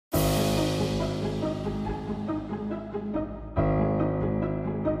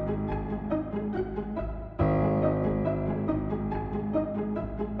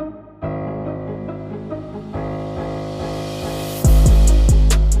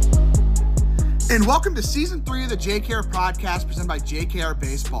And welcome to Season 3 of the JKR podcast presented by JKR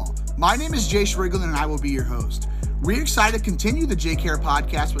Baseball. My name is Jay Schriglin and I will be your host. We're excited to continue the JKR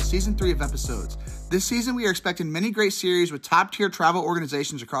podcast with Season 3 of episodes. This season, we are expecting many great series with top-tier travel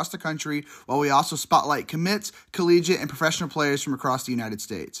organizations across the country, while we also spotlight commits, collegiate, and professional players from across the United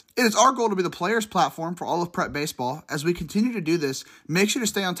States. It is our goal to be the players' platform for all of prep baseball. As we continue to do this, make sure to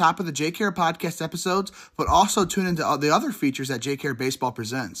stay on top of the JKR podcast episodes, but also tune into the other features that JKR Baseball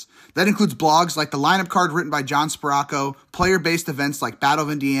presents. That includes blogs like the lineup card written by John Spiracco, player-based events like Battle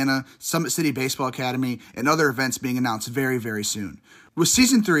of Indiana, Summit City Baseball Academy, and other events being announced very, very soon. With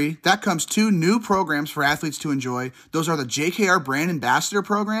Season 3, that comes 2 new programs for athletes to enjoy. Those are the JKR Brand Ambassador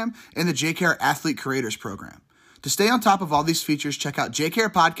Program and the JKR Athlete Creators Program. To stay on top of all these features, check out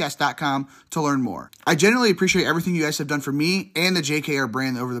jkrpodcast.com to learn more. I genuinely appreciate everything you guys have done for me and the JKR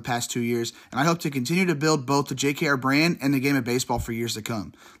brand over the past 2 years, and I hope to continue to build both the JKR brand and the game of baseball for years to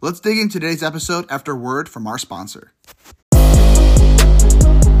come. Let's dig into today's episode after a word from our sponsor.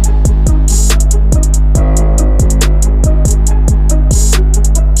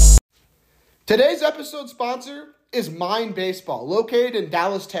 Today's episode sponsor is Mind Baseball, located in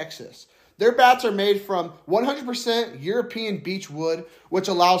Dallas, Texas. Their bats are made from 100% European beech wood, which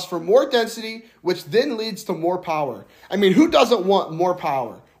allows for more density, which then leads to more power. I mean, who doesn't want more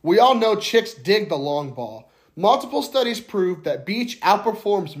power? We all know chicks dig the long ball. Multiple studies prove that beech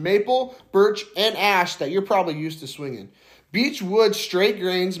outperforms maple, birch, and ash that you're probably used to swinging. Beech wood straight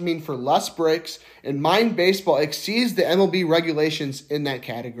grains mean for less breaks, and Mind Baseball exceeds the MLB regulations in that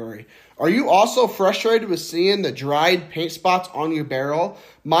category. Are you also frustrated with seeing the dried paint spots on your barrel?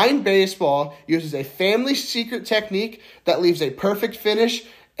 Mind Baseball uses a family secret technique that leaves a perfect finish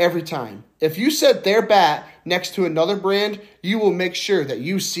every time. If you set their bat next to another brand, you will make sure that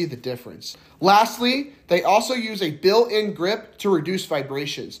you see the difference. Lastly, they also use a built-in grip to reduce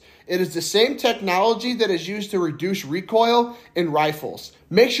vibrations. It is the same technology that is used to reduce recoil in rifles.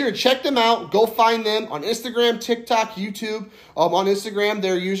 Make sure to check them out. Go find them on Instagram, TikTok, YouTube. On Instagram,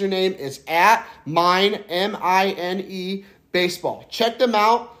 their username is @mine, M-I-N-E, baseball. Check them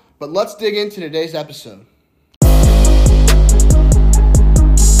out, but let's dig into today's episode.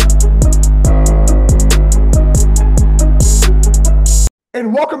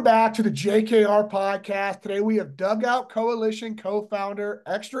 And welcome back to the JKR podcast. Today we have Dugout Coalition co-founder,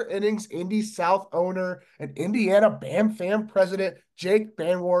 Extra Innings Indy South owner, and Indiana Bam Fam president, Jake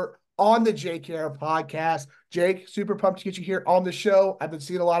Banwart, on the JKR podcast. Jake, super pumped to get you here on the show. I've been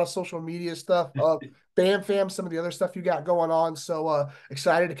seeing a lot of social media stuff of Bam Fam, some of the other stuff you got going on. So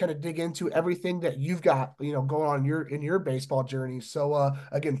excited to kind of dig into everything that you've got, going on in your baseball journey. So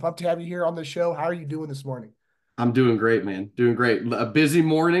again, pumped to have you here on the show. How are you doing this morning? I'm doing great, man. Doing great. A busy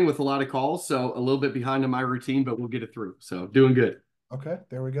morning with a lot of calls, so a little bit behind on my routine, but we'll get it through. So doing good. Okay,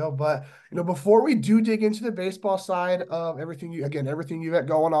 there we go. But, before we do dig into the baseball side of everything you got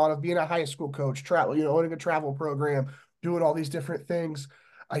going on, of being a high school coach, owning a travel program, doing all these different things,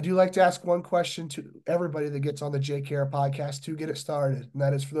 I do like to ask one question to everybody that gets on the JKR podcast to get it started. And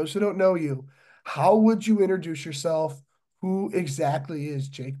that is, for those who don't know you, how would you introduce yourself? Who exactly is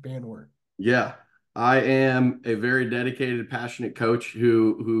Jake Banwart? Yeah. I am a very dedicated, passionate coach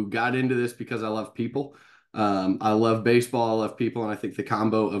who got into this because I love people. I love baseball, I love people, and I think the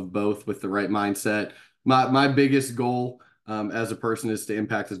combo of both with the right mindset. My biggest goal as a person is to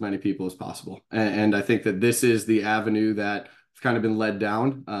impact as many people as possible. And I think that this is the avenue that I've kind of been led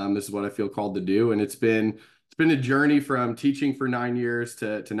down. This is what I feel called to do. And it's been a journey from teaching for 9 years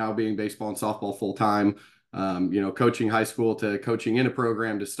to now being baseball and softball full time, coaching high school to coaching in a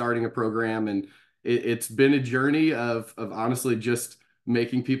program to starting a program. And it's been a journey of honestly just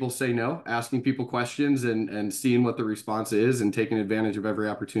making people say no, asking people questions and seeing what the response is and taking advantage of every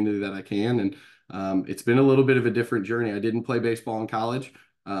opportunity that I can. And it's been a little bit of a different journey. I didn't play baseball in college.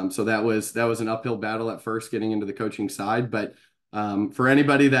 So that was an uphill battle at first getting into the coaching side. But for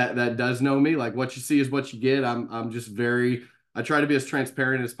anybody that does know me, like what you see is what you get. I try to be as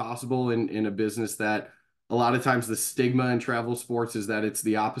transparent as possible in a business that a lot of times the stigma in travel sports is that it's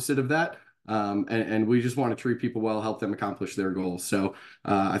the opposite of that. And we just want to treat people well, help them accomplish their goals. So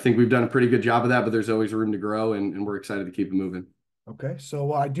I think we've done a pretty good job of that, but there's always room to grow, and we're excited to keep it moving. Okay,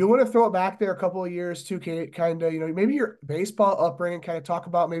 so I do want to throw it back there a couple of years too, kind of, maybe your baseball upbringing, kind of talk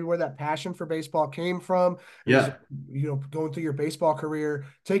about maybe where that passion for baseball came from. Yeah. Going through your baseball career,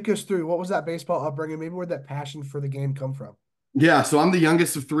 take us through what was that baseball upbringing, maybe where that passion for the game come from. Yeah, so I'm the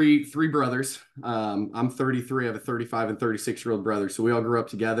youngest of three brothers. I'm 33. I have a 35 and 36-year-old brother. So we all grew up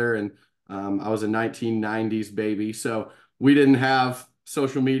together, and I was a 1990s baby. So we didn't have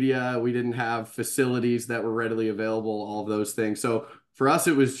social media. We didn't have facilities that were readily available, all of those things. So for us,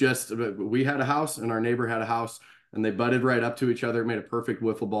 it was just we had a house and our neighbor had a house, and they butted right up to each other. It made a perfect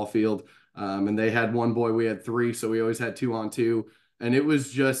wiffle ball field. And they had one boy, we had three, so we always had 2-on-2. And it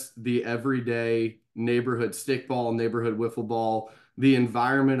was just the everyday neighborhood stickball, neighborhood wiffle ball, the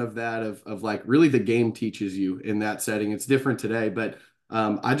environment of that, of like really the game teaches you in that setting. It's different today, but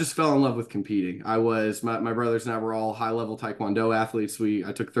I just fell in love with competing. My brothers and I were all high level Taekwondo athletes.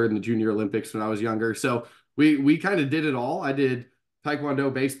 I took third in the Junior Olympics when I was younger. So we kind of did it all. I did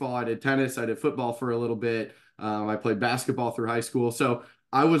Taekwondo, baseball, I did tennis, I did football for a little bit. I played basketball through high school. So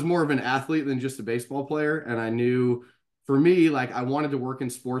I was more of an athlete than just a baseball player. And I knew for me, like I wanted to work in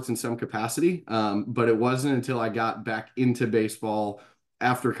sports in some capacity. But it wasn't until I got back into baseball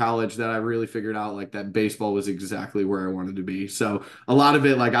after college that I really figured out like that baseball was exactly where I wanted to be. So a lot of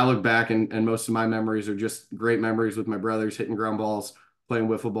it, like I look back and most of my memories are just great memories with my brothers hitting ground balls, playing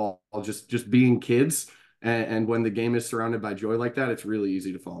wiffle ball, just being kids. And when the game is surrounded by joy like that, it's really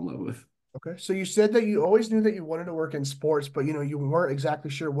easy to fall in love with. Okay. So you said that you always knew that you wanted to work in sports, but you weren't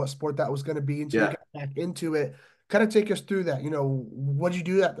exactly sure what sport that was going to be until you Yeah. got back into it. Kind of take us through that. What did you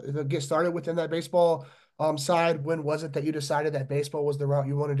do that to get started within that baseball side? When was it that you decided that baseball was the route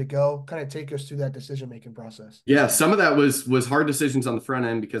you wanted to go? Kind of take us through that decision-making process. Yeah, some of that was hard decisions on the front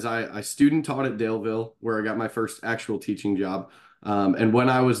end because I student taught at Daleville where I got my first actual teaching job. And when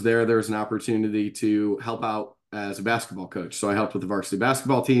I was there was an opportunity to help out as a basketball coach. So I helped with the varsity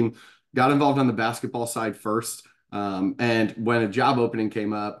basketball team, got involved on the basketball side first. And when a job opening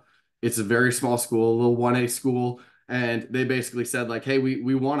came up, it's a very small school, a little 1A school. And they basically said like, hey,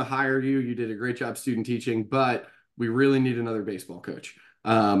 we want to hire you. You did a great job student teaching, but we really need another baseball coach.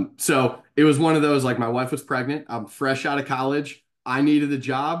 So it was one of those like my wife was pregnant. I'm fresh out of college. I needed a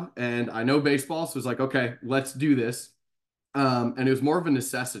job and I know baseball. So it was like, okay, let's do this. And it was more of a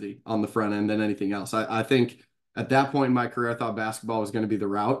necessity on the front end than anything else. I think at that point in my career, I thought basketball was going to be the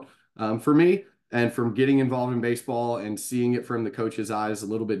route for me. And from getting involved in baseball and seeing it from the coach's eyes a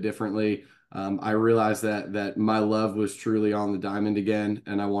little bit differently, I realized that my love was truly on the diamond again,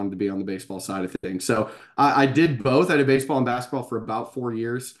 and I wanted to be on the baseball side of things. So I did both. I did baseball and basketball for about 4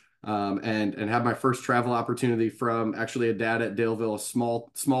 years, and had my first travel opportunity from actually a dad at Daleville, a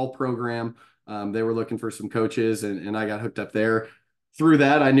small program. They were looking for some coaches, and I got hooked up there. Through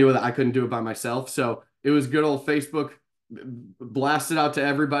that, I knew that I couldn't do it by myself. So it was good old Facebook blasted out to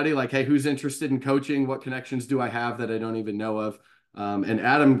everybody like, hey, who's interested in coaching? What connections do I have that I don't even know of? And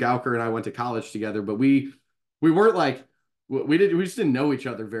Adam Gauker and I went to college together, but we weren't like we just didn't know each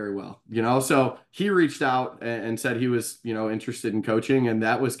other very well, you know. So he reached out and said he was, interested in coaching, and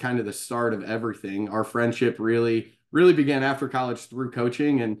that was kind of the start of everything. Our friendship really began after college through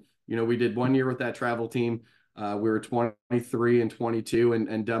coaching, and we did 1 year with that travel team. We were 23 and 22,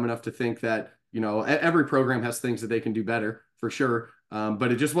 and dumb enough to think that every program has things that they can do better for sure,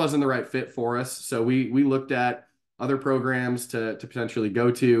 but it just wasn't the right fit for us. So we looked at other programs to potentially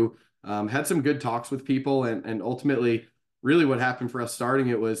go to. Had some good talks with people, and ultimately, really what happened for us starting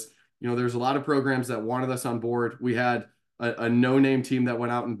it was, there's a lot of programs that wanted us on board. We had a no-name team that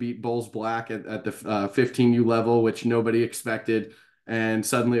went out and beat Bulls Black at the 15U level, which nobody expected. And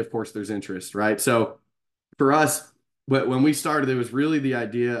suddenly, of course, there's interest, right? So for us, when we started, it was really the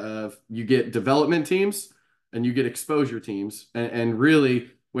idea of you get development teams and you get exposure teams. And really,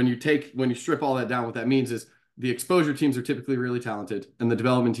 when you strip all that down, what that means is the exposure teams are typically really talented and the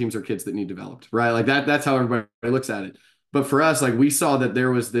development teams are kids that need developed, right? Like that's how everybody looks at it. But for us, like we saw that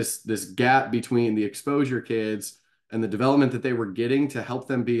there was this gap between the exposure kids and the development that they were getting to help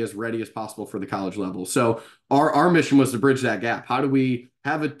them be as ready as possible for the college level. So our mission was to bridge that gap. How do we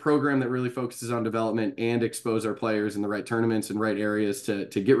have a program that really focuses on development and expose our players in the right tournaments and right areas to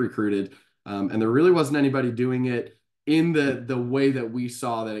get recruited? And there really wasn't anybody doing it in the way that we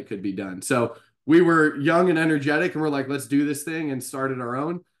saw that it could be done. So we were young and energetic, and we're like, let's do this thing, and started our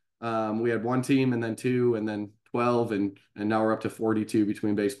own. We had one team, and then two, and then 12, and now we're up to 42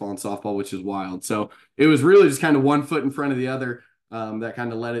 between baseball and softball, which is wild. So it was really just kind of one foot in front of the other, that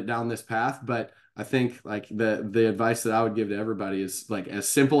kind of led it down this path. But I think like the advice that I would give to everybody is like, as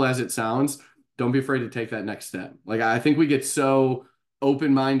simple as it sounds, don't be afraid to take that next step. Like I think we get so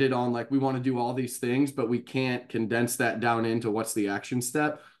open-minded on like we want to do all these things, but we can't condense that down into what's the action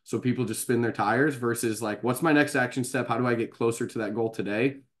step. So people just spin their tires versus like, what's my next action step? How do I get closer to that goal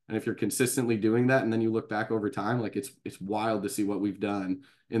today? And if you're consistently doing that, and then you look back over time, like it's wild to see what we've done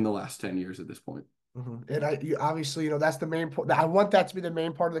in the last 10 years at this point. Mm-hmm. And obviously, that's the main point. I want that to be the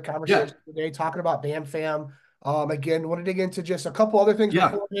main part of the Yeah, conversation today, talking about Bam Fam. Again, want to dig into just a couple other things yeah,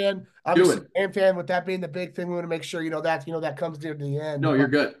 beforehand. do Obviously, it. Bam Fam, with that being the big thing, we want to make sure, that comes near the end. No, you're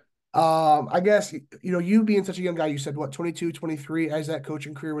But good. I guess, you being such a young guy, you said what, 22, 23, as that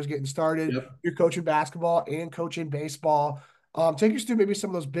coaching career was getting started. Yep. You're coaching basketball and coaching baseball. Take us through maybe some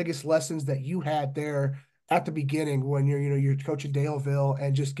of those biggest lessons that you had there at the beginning when you're coaching Daleville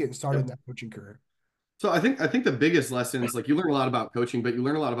and just getting started in Yep. that coaching career. So I think the biggest lessons, like you learn a lot about coaching, but you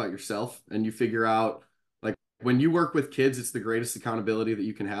learn a lot about yourself and you figure out like when you work with kids, it's the greatest accountability that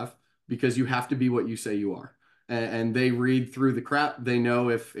you can have because you have to be what you say you are. And they read through the crap. They know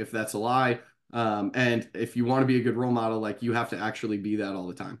if that's a lie. And if you want to be a good role model, like you have to actually be that all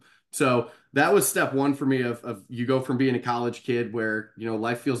the time. So that was step one for me of you go from being a college kid where,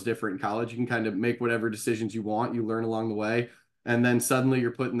 life feels different in college. You can kind of make whatever decisions you want. You learn along the way. And then suddenly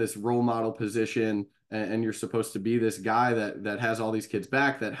you're put in this role model position and you're supposed to be this guy that has all these kids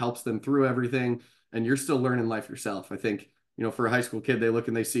back, that helps them through everything, and you're still learning life yourself. I think, for a high school kid, they look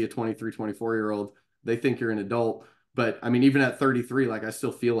and they see a 23, 24-year-old, they think you're an adult. But I mean, even at 33, like I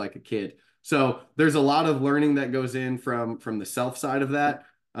still feel like a kid. So there's a lot of learning that goes in from the self side of that.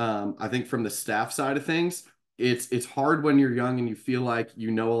 I think from the staff side of things, it's hard when you're young and you feel like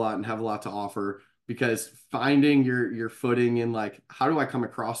you know a lot and have a lot to offer because finding your footing in like how do I come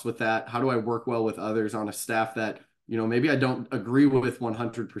across with that? How do I work well with others on a staff that maybe I don't agree with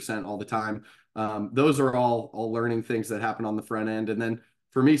 100% all the time. Those are all learning things that happen on the front end. And then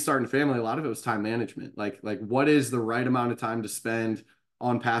for me, starting a family, a lot of it was time management. Like what is the right amount of time to spend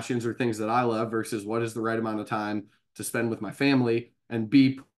on passions or things that I love versus what is the right amount of time to spend with my family and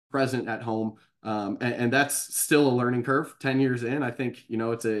be present at home. And that's still a learning curve. 10 years in, I think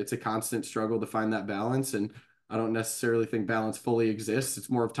it's a constant struggle to find that balance. And I don't necessarily think balance fully exists. It's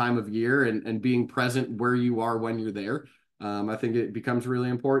more of time of year and being present where you are when you're there. I think it becomes really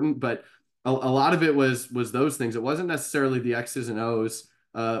important. But a lot of it was those things. It wasn't necessarily the X's and O's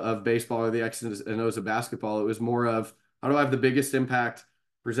of baseball or the X's and O's of basketball. It was more of how do I have the biggest impact,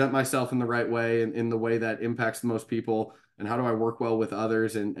 present myself in the right way and in the way that impacts the most people, and how do I work well with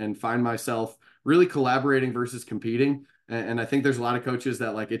others and find myself really collaborating versus competing. And I think there's a lot of coaches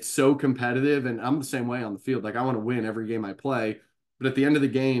that like it's so competitive, and I'm the same way on the field. Like I want to win every game I play, but at the end of the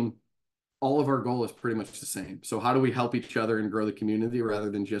game, all of our goal is pretty much the same. So how do we help each other and grow the community rather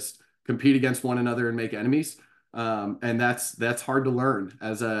than just compete against one another and make enemies? And that's hard to learn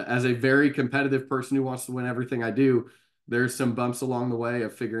as a very competitive person who wants to win everything I do. There's some bumps along the way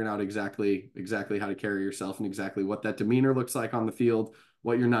of figuring out exactly how to carry yourself and exactly what that demeanor looks like on the field,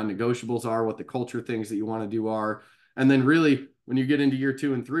 what your non-negotiables are, what the culture things that you want to do are. And then really when you get into year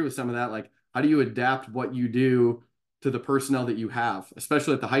 2 and 3 with some of that, like how do you adapt what you do to the personnel that you have,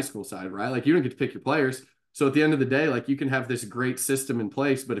 especially at the high school side, right? Like you don't get to pick your players. So at the end of the day, like you can have this great system in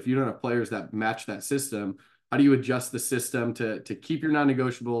place, but if you don't have players that match that system, how do you adjust the system to keep your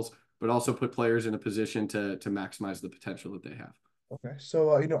non-negotiables, but also put players in a position to maximize the potential that they have? Okay,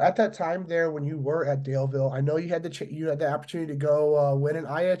 so at that time there when you were at Daleville, I know you had the opportunity to go win an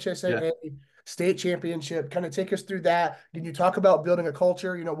Yeah. IHSAA state championship. Kind of take us through that. Can you talk about building a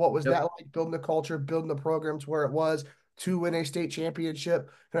culture? What was that Yep. like? Building the culture, building the programs where it was to win a state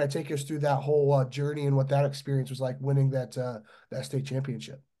championship. Kind of take us through that whole journey and what that experience was like winning that state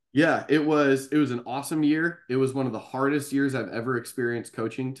championship. Yeah, it was an awesome year. It was one of the hardest years I've ever experienced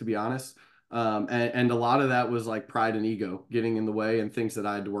coaching, to be honest. And a lot of that was like pride and ego getting in the way and things that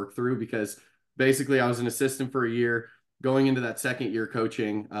I had to work through because basically I was an assistant for a year. Going into that second year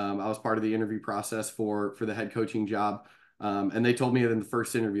coaching, I was part of the interview process for the head coaching job. And they told me in the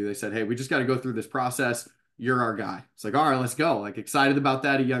first interview, they said, "Hey, we just got to go through this process. You're our guy." It's like, all right, let's go. Like excited about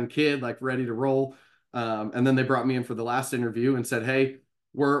that, a young kid, like ready to roll. And then they brought me in for the last interview and said, "Hey,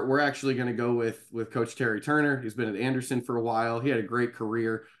 we're actually going to go with Coach Terry Turner. He's been at Anderson for a while. He had a great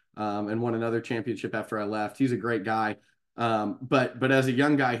career and won another championship after I left. He's a great guy. But as a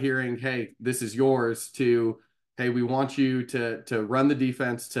young guy, hearing, hey, this is yours. To hey, we want you to run the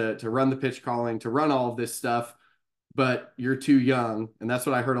defense, to run the pitch calling, to run all of this stuff, but you're too young." And that's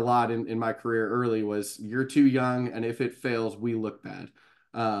what I heard a lot in my career early was you're too young, and if it fails, we look bad.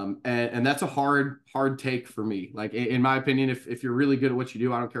 And that's a hard take for me. Like in my opinion, if you're really good at what you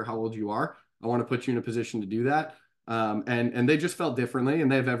do, I don't care how old you are, I want to put you in a position to do that. And they just felt differently,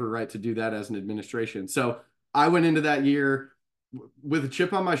 and they have every right to do that as an administration. So I went into that year with a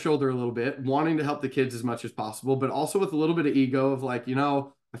chip on my shoulder a little bit, wanting to help the kids as much as possible, but also with a little bit of ego of like,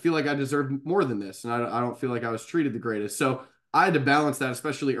 I feel like I deserve more than this, and I don't feel like I was treated the greatest. So I had to balance that,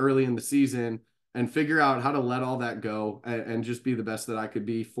 especially early in the season, and figure out how to let all that go and just be the best that I could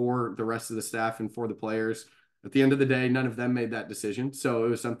be for the rest of the staff and for the players. At the end of the day, none of them made that decision, so it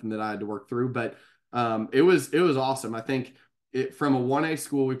was something that I had to work through. But it was awesome. I think from a 1A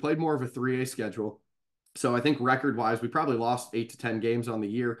school, we played more of a 3A schedule. So I think record wise, we probably lost 8 to 10 games on the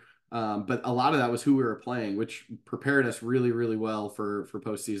year. But a lot of that was who we were playing, which prepared us really, really well for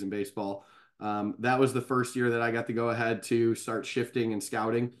postseason baseball. That was the first year that I got to go ahead to start shifting and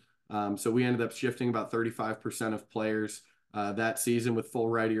scouting. So we ended up shifting about 35% of players that season with full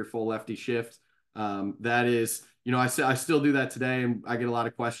righty or full lefty shift. That is, I still do that today, and I get a lot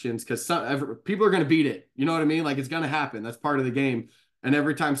of questions because people are going to beat it. You know what I mean? Like, it's going to happen. That's part of the game. And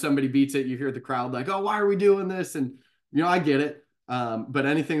every time somebody beats it, you hear the crowd like, "Oh, why are we doing this?" And I get it. But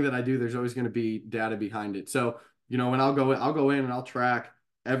anything that I do, there's always going to be data behind it. So, when I'll go in and I'll track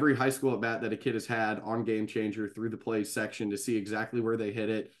every high school at bat that a kid has had on Game Changer through the plays section to see exactly where they hit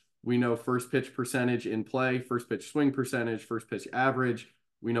it. We know first pitch percentage in play, first pitch swing percentage, first pitch average.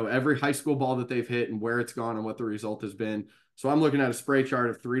 We know every high school ball that they've hit and where it's gone and what the result has been. So I'm looking at a spray chart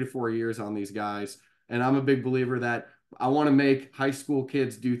of 3 to 4 years on these guys. And I'm a big believer that I want to make high school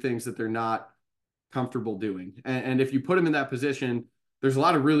kids do things that they're not comfortable doing. And if you put them in that position, there's a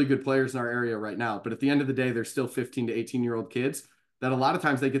lot of really good players in our area right now. But at the end of the day, there's still 15 to 18-year-old kids that a lot of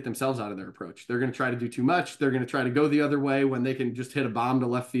times they get themselves out of their approach. They're going to try to do too much. They're going to try to go the other way when they can just hit a bomb to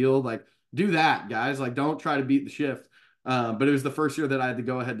left field. Like, do that, guys. Like, don't try to beat the shift. But it was the first year that I had to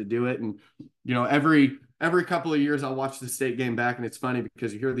go ahead to do it. And, every couple of years I'll watch the state game back, and it's funny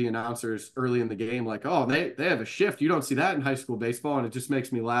because you hear the announcers early in the game like, "Oh, they have a shift. You don't see that in high school baseball." And it just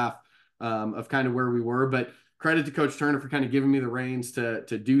makes me laugh of kind of where we were. But credit to Coach Turner for kind of giving me the reins to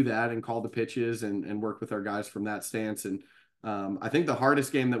do that and call the pitches and work with our guys from that stance. And I think the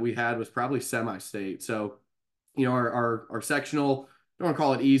hardest game that we had was probably semi-state. So, our sectional, don't want to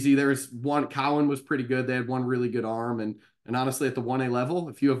call it easy. There's one, Cowan was pretty good. They had one really good arm. And honestly, at the 1A level,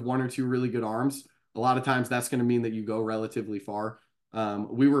 if you have one or two really good arms, a lot of times that's going to mean that you go relatively far.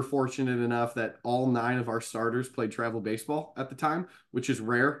 We were fortunate enough that all 9 of our starters played travel baseball at the time, which is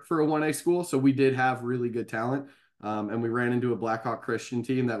rare for a 1A school. So we did have really good talent. And we ran into a Blackhawk Christian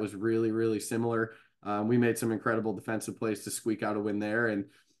team that was really, really similar. We made some incredible defensive plays to squeak out a win there. And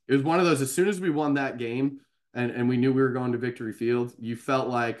it was one of those, as soon as we won that game and we knew we were going to Victory Field, you felt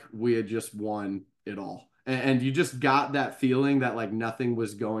like we had just won it all. And you just got that feeling that like nothing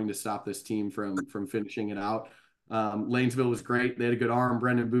was going to stop this team from finishing it out. Lanesville was great. They had a good arm.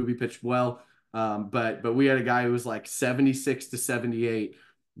 Brendan Booby pitched well. But we had a guy who was like 76 to 78,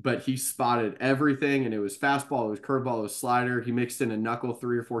 but he spotted everything, and it was fastball, it was curveball, it was slider. He mixed in a knuckle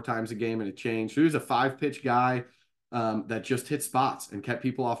 3 or 4 times a game and it changed. So he was a 5-pitch guy that just hit spots and kept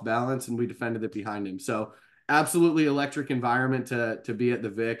people off balance, and we defended it behind him. So absolutely electric environment to be at the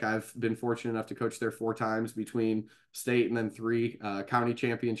Vic. I've been fortunate enough to coach there 4 times between state and then 3 county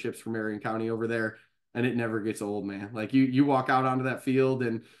championships for Marion County over there. And it never gets old, man. Like you walk out onto that field,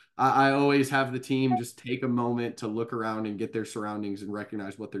 and I always have the team just take a moment to look around and get their surroundings and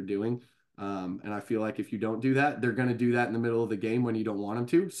recognize what they're doing. And I feel like if you don't do that, they're going to do that in the middle of the game when you don't want them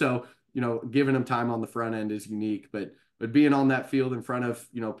to. So, giving them time on the front end is unique, but being on that field in front of,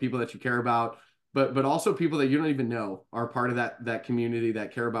 people that you care about, but also people that you don't even know are part of that community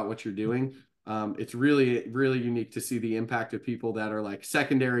that care about what you're doing. It's really, really unique to see the impact of people that are like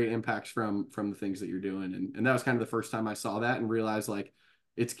secondary impacts from the things that you're doing. And that was kind of the first time I saw that and realized like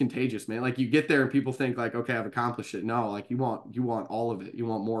it's contagious, man. Like you get there and people think like, okay, I've accomplished it. No, like you want all of it. You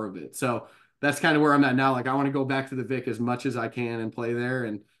want more of it. So that's kind of where I'm at now. Like I want to go back to the Vic as much as I can and play there.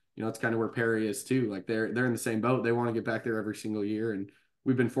 And it's kind of where Perry is too. Like they're in the same boat. They want to get back there every single year. And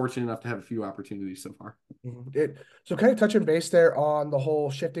we've been fortunate enough to have a few opportunities so far. So kind of touching base there on the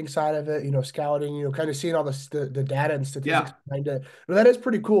whole shifting side of it, scouting, kind of seeing all the data and statistics behind it. That is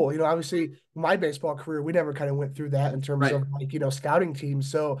pretty cool. Obviously my baseball career, we never kind of went through that in terms of like, scouting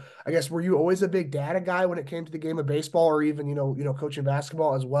teams. So I guess, were you always a big data guy when it came to the game of baseball, or even, coaching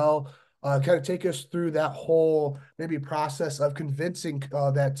basketball as well? Kind of take us through that whole maybe process of convincing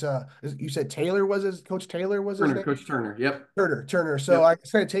that you said Coach Taylor was his name? Coach Turner. Yep. Turner. So I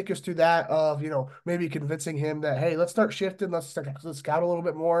kind of take us through that of, maybe convincing him that, hey, let's start shifting. Let's scout a little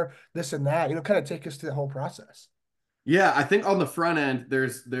bit more, this and that, kind of take us through the whole process. Yeah, I think on the front end,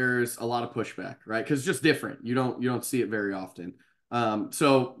 there's a lot of pushback, right? Because it's just different. You don't see it very often.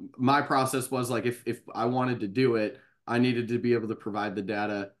 So my process was like, if I wanted to do it, I needed to be able to provide the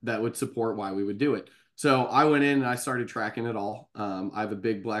data that would support why we would do it. So I went in and I started tracking it all. I have a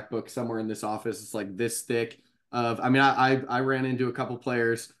big black book somewhere in this office. It's like this thick I ran into a couple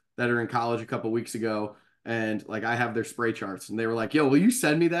players that are in college a couple weeks ago, and like I have their spray charts, and they were like, "Yo, will you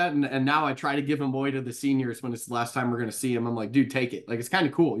send me that?" And now I try to give them away to the seniors when it's the last time we're gonna see them. I'm like, "Dude, take it. Like it's kind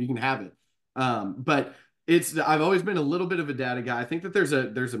of cool. You can have it." But I've always been a little bit of a data guy. I think that there's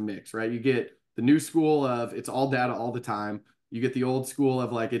a mix, right? You get the new school of it's all data all the time. You get the old school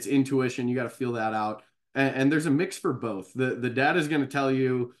of like it's intuition. You got to feel that out, and there's a mix for both. The data is going to tell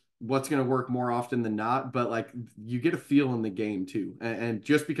you what's going to work more often than not, but like you get a feel in the game too. And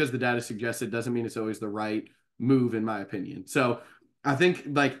just because the data suggests it doesn't mean it's always the right move, in my opinion. So I think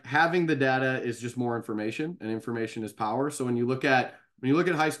like having the data is just more information, and information is power. So when you look at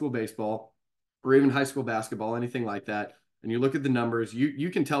high school baseball or even high school basketball, anything like that, and you look at the numbers, you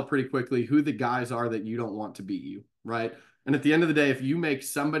can tell pretty quickly who the guys are that you don't want to beat you, right? And at the end of the day, if you make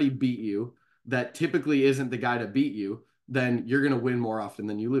somebody beat you that typically isn't the guy to beat you, then you're going to win more often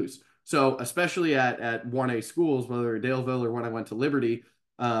than you lose. So especially at 1A schools, whether at Daleville or when I went to Liberty,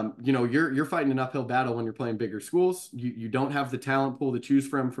 you're fighting an uphill battle when you're playing bigger schools. You don't have the talent pool to choose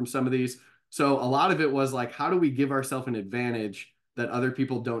from some of these. So a lot of it was like, how do we give ourselves an advantage that other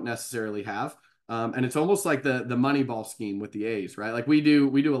people don't necessarily have? And it's almost like the Moneyball scheme with the A's, right? Like we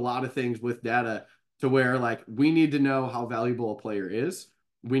do a lot of things with data to where like we need to know how valuable a player is.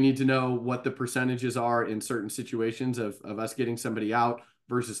 We need to know what the percentages are in certain situations of us getting somebody out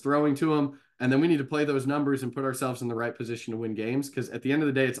versus throwing to them. And then we need to play those numbers and put ourselves in the right position to win games. Because at the end of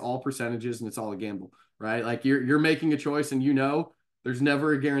the day, it's all percentages and it's all a gamble, right? Like you're making a choice, and there's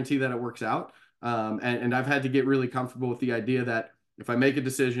never a guarantee that it works out. And I've had to get really comfortable with the idea that if I make a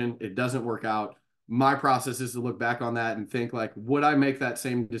decision, it doesn't work out. My process is to look back on that and think like, would I make that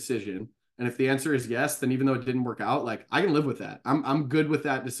same decision? And if the answer is yes, then even though it didn't work out, like I can live with that. I'm good with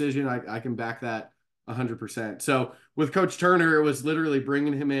that decision. I can back that 100%. So with Coach Turner, it was literally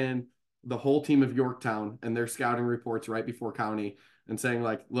bringing him in, the whole team of Yorktown and their scouting reports right before county, and saying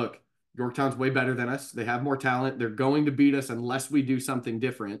like, look, Yorktown's way better than us. They have more talent. They're going to beat us unless we do something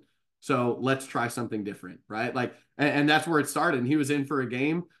different. So let's try something different, right? Like, and that's where it started. And he was in for a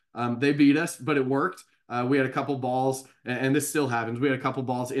game. They beat us, but it worked. We had a couple balls, and this still happens. We had a couple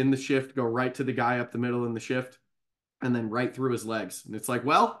balls in the shift go right to the guy up the middle in the shift, and then right through his legs. And it's like,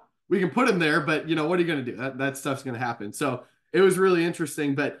 well, we can put him there, but what are you going to do? That stuff's going to happen. So it was really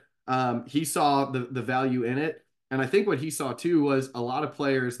interesting, but he saw the value in it. And I think what he saw too was a lot of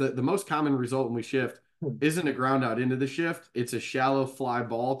players, the most common result when we shift isn't a ground out into the shift. It's a shallow fly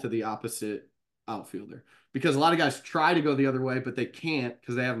ball to the opposite outfielder, because a lot of guys try to go the other way, but they can't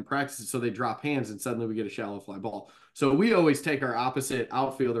because they haven't practiced it. So they drop hands and suddenly we get a shallow fly ball. So we always take our opposite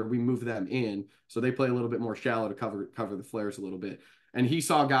outfielder, we move them in. So they play a little bit more shallow to cover the flares a little bit. And he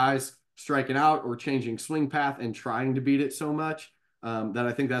saw guys striking out or changing swing path and trying to beat it so much that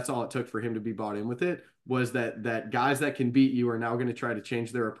I think that's all it took for him to be bought in with it, was that guys that can beat you are now going to try to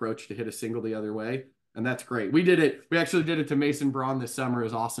change their approach to hit a single the other way. And that's great. We did it. We actually did it to Mason Braun this summer. It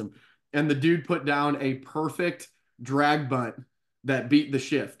was awesome. And the dude put down a perfect drag bunt that beat the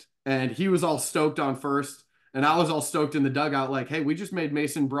shift. And he was all stoked on first. And I was all stoked in the dugout, like, hey, we just made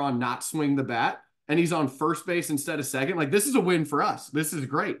Mason Braun not swing the bat, and he's on first base instead of second. Like, this is a win for us. This is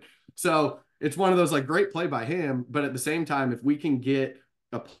great. So it's one of those, like, great play by him. But at the same time, if we can get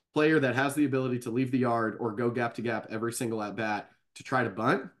a player that has the ability to leave the yard or go gap to gap every single at bat to try to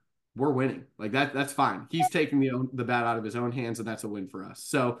bunt, we're winning. Like that's fine. He's taking the bat out of his own hands, and that's a win for us.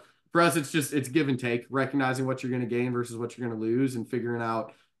 So for us, it's give and take, recognizing what you're going to gain versus what you're going to lose, and figuring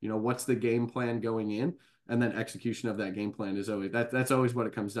out, what's the game plan going in, and then execution of that game plan is always that's always what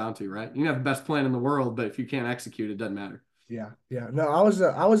it comes down to, right? You can have the best plan in the world, but if you can't execute, it doesn't matter. Yeah, yeah. No, I was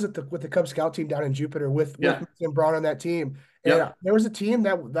with the Cub Scout team down in Jupiter with Yeah. Mason Braun on that team, and Yep. there was a team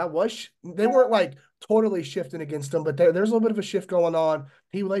that was they weren't like totally shifting against him, but there's a little bit of a shift going on.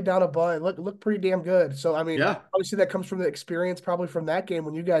 He laid down a bunt, looked pretty damn good. So I mean, Yeah. obviously that comes from the experience, probably from that game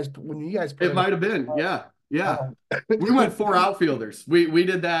when you guys It played. might have been. Yeah. Yeah. Um, We went four outfielders. We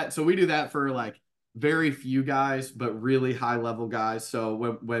did that. So we do that for like very few guys, but really high level guys.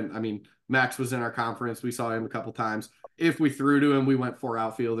 So when I mean Max was in our conference, we saw him a couple times. If we threw to him, we went four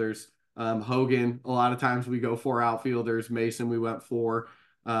outfielders. Hogan, a lot of times we go four outfielders. Mason, we went four.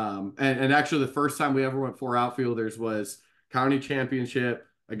 And actually the first time we ever went four outfielders was county championship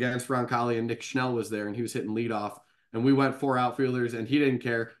against Roncalli, and Nick Schnell was there, and he was hitting leadoff. And we went four outfielders, and he didn't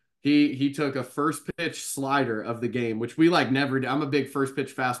care. He took a first pitch slider of the game, which we like never did. I'm a big first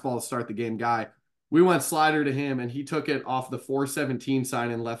pitch fastball to start the game guy. We went slider to him, and he took it off the 417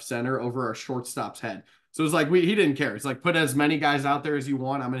 sign in left center over our shortstop's head. So it was like he didn't care. It's like, put as many guys out there as you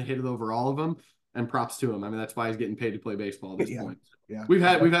want. I'm going to hit it over all of them, and props to him. I mean, that's why he's getting paid to play baseball at this yeah, point. yeah. We've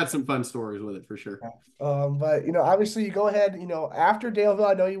had some fun stories with it for sure. But obviously you go ahead, after Daleville,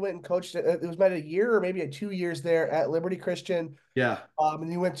 I know you went and coached it was about a year or maybe 2 years there at Liberty Christian. Yeah.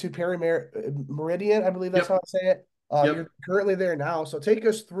 And you went to Perry Meridian, I believe that's how Yep. I say it. Yep. You're currently there now. So take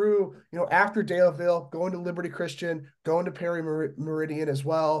us through, after Daleville, going to Liberty Christian, going to Perry Meridian as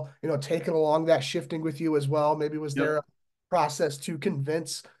well, taking along that shifting with you as well. Maybe was there a Yep. process to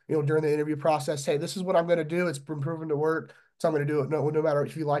convince, during the interview process, hey, this is what I'm going to do. It's been proven to work. So I'm going to do it no matter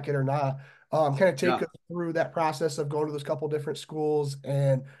if you like it or not. Kind of take Yeah, us through that process of going to those couple different schools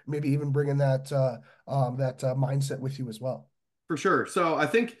and maybe even bringing that mindset with you as well. for sure. So I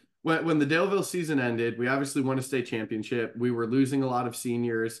think when the Daleville season ended, we obviously won a state championship. We were losing a lot of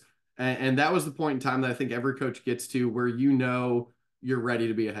seniors, and that was the point in time that I think every coach gets to where you're ready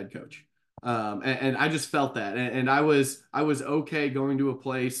to be a head coach. And I just felt that, and I was okay going to a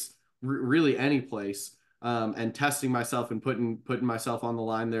place, really any place, and testing myself and putting myself on the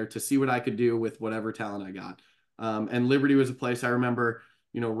line there to see what I could do with whatever talent I got. And Liberty was a place I remember,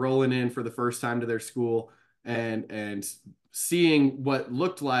 rolling in for the first time to their school and seeing what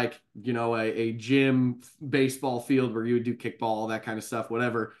looked like, a gym baseball field where you would do kickball, all that kind of stuff,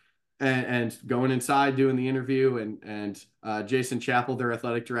 whatever. And going inside, doing the interview, and Jason Chappell, their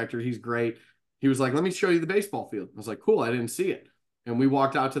athletic director, he's great. He was like, "Let me show you the baseball field." I was like, "Cool, I didn't see it." And we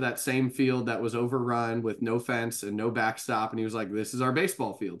walked out to that same field that was overrun with no fence and no backstop. And he was like, "This is our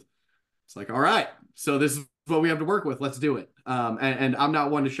baseball field." It's like, all right, so this is what we have to work with. Let's do it. And I'm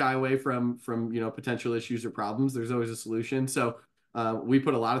not one to shy away from potential issues or problems. There's always a solution. So we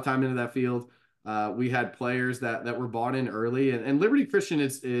put a lot of time into that field. We had players that were bought in early, and Liberty Christian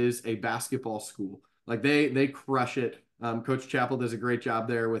is a basketball school. Like they crush it. Coach Chappell does a great job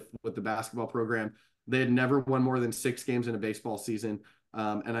there with the basketball program. They had never won more than 6 games in a baseball season,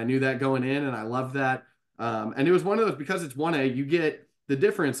 and I knew that going in, and I loved that. And it was one of those, because it's 1A, you get the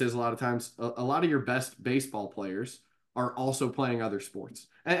difference is a lot of times a lot of your best baseball players are also playing other sports,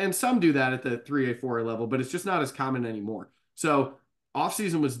 and some do that at the 3A 4A level, but it's just not as common anymore. So off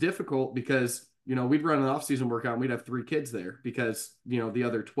season was difficult because we'd run an off season workout and we'd have 3 kids there because the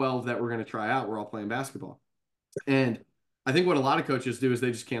other 12 that were going to try out were all playing basketball. And I think what a lot of coaches do is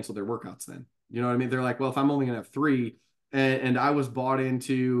they just cancel their workouts then. You know what I mean? They're like, well, if I'm only going to have 3, and I was bought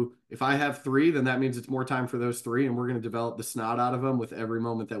into, if I have 3, then that means it's more time for those 3, and we're going to develop the snot out of them with every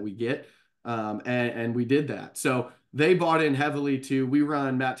moment that we get. And we did that. So they bought in heavily to, we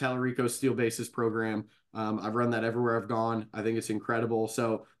run Matt Tallarico's Steel Bases program. I've run that everywhere I've gone. I think it's incredible.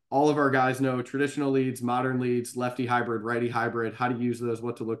 So all of our guys know traditional leads, modern leads, lefty hybrid, righty hybrid, how to use those,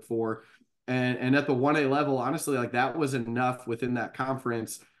 what to look for. And at the 1A level, honestly, like that was enough within that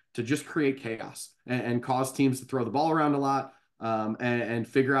conference to just create chaos and cause teams to throw the ball around a lot, and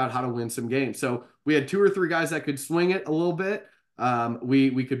figure out how to win some games. So we had 2 or 3 guys that could swing it a little bit.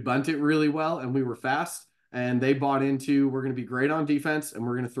 We could bunt it really well, and we were fast. And they bought into, we're going to be great on defense, and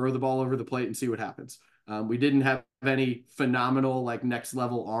we're going to throw the ball over the plate and see what happens. We didn't have any phenomenal like next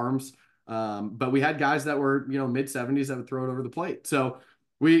level arms, but we had guys that were mid 70s that would throw it over the plate. So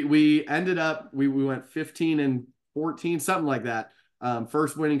we ended up we went 15-14, something like that.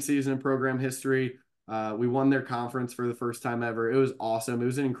 First winning season in program history. We won their conference for the first time ever. It was awesome. It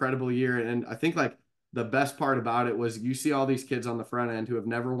was an incredible year. And I think like the best part about it was you see all these kids on the front end who have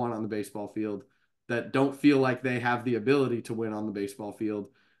never won on the baseball field, that don't feel like they have the ability to win on the baseball field.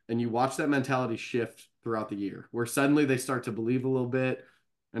 And you watch that mentality shift throughout the year, where suddenly they start to believe a little bit.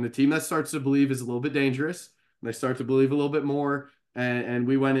 And the team that starts to believe is a little bit dangerous. And they start to believe a little bit more. And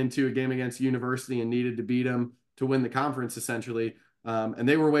we went into a game against University and needed to beat them to win the conference, essentially. And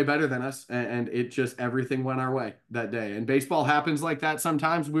they were way better than us. And it just, everything went our way that day. And baseball happens like that.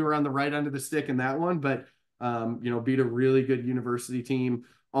 Sometimes we were on the right end of the stick in that one, but, beat a really good University team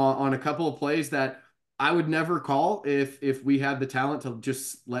on a couple of plays that I would never call if we had the talent to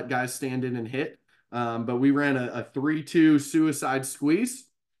just let guys stand in and hit. But we ran a 3-2 suicide squeeze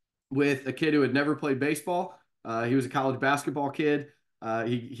with a kid who had never played baseball. He was a college basketball kid.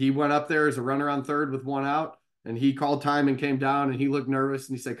 He went up there as a runner on third with 1 out, and he called time and came down, and he looked nervous,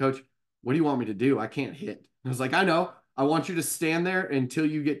 and he said, "Coach, what do you want me to do? I can't hit." I was like, "I know. I want you to stand there until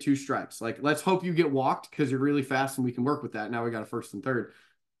you get 2 strikes. Like, let's hope you get walked because you're really fast and we can work with that." Now we got a first and third.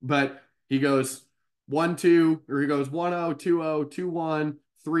 But he goes 1-2, or he goes 1-0, 2-0, 2-1,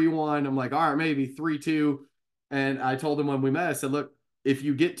 3-1. I'm like, all right, maybe 3-2. And I told him when we met, I said, "Look, if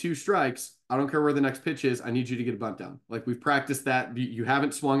you get 2 strikes, I don't care where the next pitch is. I need you to get a bunt down. Like, we've practiced that. You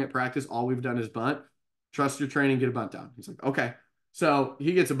haven't swung at practice. All we've done is bunt. Trust your training, get a bunt down." He's like, "Okay." So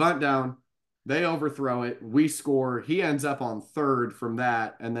he gets a bunt down. They overthrow it. We score. He ends up on third from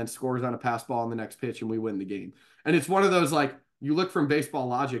that, and then scores on a pass ball on the next pitch, and we win the game. And it's one of those, like, you look from baseball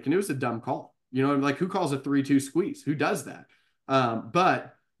logic, and it was a dumb call. Like, who calls a 3-2 squeeze? Who does that?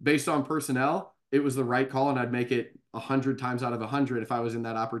 But based on personnel, it was the right call, and I'd make it 100 times out of 100 if I was in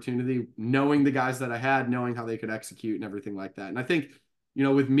that opportunity, knowing the guys that I had, knowing how they could execute and everything like that. And I think,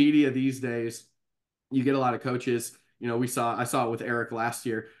 with media these days, you get a lot of coaches. I saw it with Eric last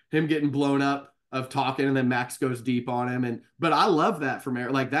year, him getting blown up of talking, and then Max goes deep on him. But I love that from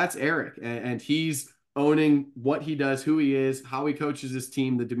Eric. Like, that's Eric, and he's owning what he does, who he is, how he coaches his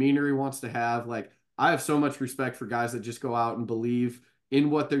team, the demeanor he wants to have. Like, I have so much respect for guys that just go out and believe in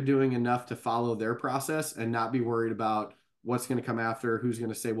what they're doing enough to follow their process and not be worried about what's going to come after, who's going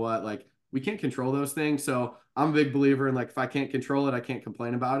to say what. Like, we can't control those things. So I'm a big believer in, like, if I can't control it, I can't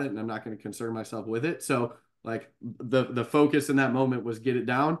complain about it, and I'm not going to concern myself with it. So like the focus in that moment was get it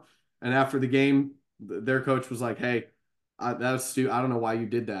down. And after the game, their coach was like, "Hey, that was I don't know why you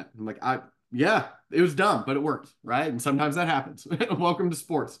did that." I'm like, yeah, it was dumb, but it worked, right? And sometimes that happens. Welcome to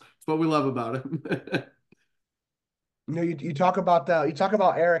sports. It's what we love about it. You talk about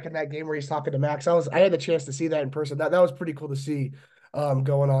Eric in that game where he's talking to Max. I had the chance to see that in person. That was pretty cool to see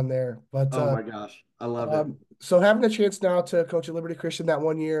going on there. But Oh my gosh, I loved it. so having the chance now to coach at Liberty Christian that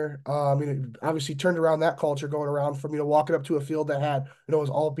 1 year, obviously turned around that culture going around from, walking up to a field that had, was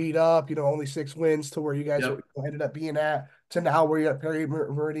all beat up, only 6 wins to where you guys Yep. ended up being at to now where you're at Perry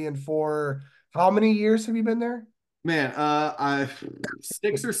Meridian for how many years have you been there? Man, I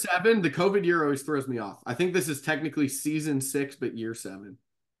 6 or 7. The COVID year always throws me off. I think this is technically season 6, but year 7.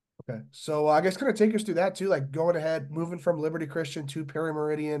 Okay. So I guess kind of take us through that too, like going ahead, moving from Liberty Christian to Perry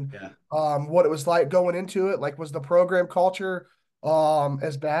Meridian, Yeah. what it was like going into it. Like, was the program culture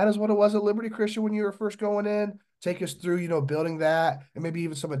as bad as what it was at Liberty Christian when you were first going in? Take us through, building that and maybe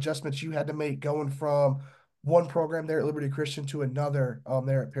even some adjustments you had to make going from one program there at Liberty Christian to another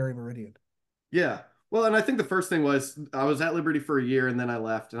there at Perry Meridian. Yeah. Well, and I think the first thing was I was at Liberty for a year and then I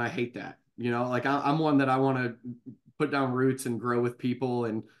left, and I hate that. Like I'm one that I want to put down roots and grow with people.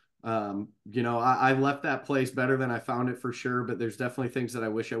 And, I left that place better than I found it for sure, but there's definitely things that I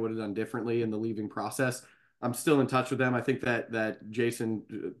wish I would have done differently in the leaving process. I'm still in touch with them. I think that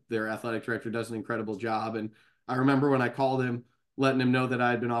Jason, their athletic director, does an incredible job. And I remember when I called him, letting him know that I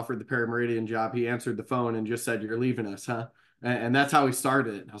had been offered the Perry Meridian job, he answered the phone and just said, "You're leaving us, huh?" And that's how he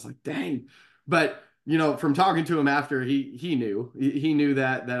started it. And I was like, dang. But from talking to him after, he knew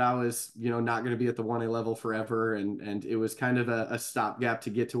that I was not going to be at the 1A level forever, and it was kind of a stopgap to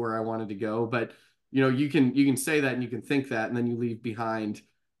get to where I wanted to go. But you can say that and you can think that, and then you leave behind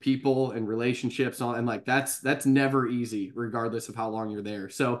people and relationships and like that's never easy, regardless of how long you're there.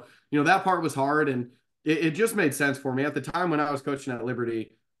 So that part was hard, and it just made sense for me at the time when I was coaching at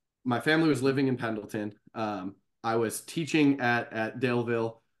Liberty. My family was living in Pendleton. I was teaching at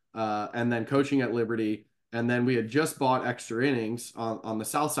Daleville, and then coaching at Liberty. And then we had just bought extra innings on the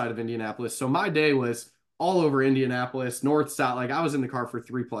south side of Indianapolis. So my day was all over Indianapolis, north, south. Like, I was in the car for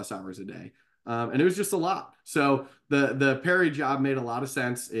 3+ hours a day. And it was just a lot. So the Perry job made a lot of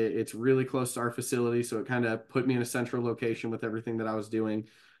sense. It's really close to our facility, so it kind of put me in a central location with everything that I was doing.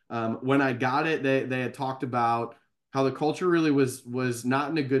 When I got it, they had talked about how the culture really was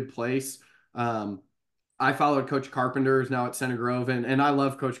not in a good place. I followed Coach Carpenter, who's now at Center Grove, and I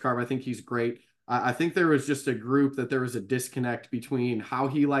love Coach Carp. I think he's great. I think there was just a group that there was a disconnect between how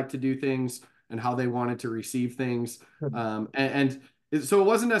he liked to do things and how they wanted to receive things. So it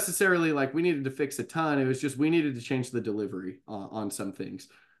wasn't necessarily like we needed to fix a ton. It was just we needed to change the delivery on some things.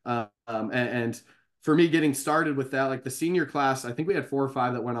 And for me, getting started with that, like the senior class, I think we had 4 or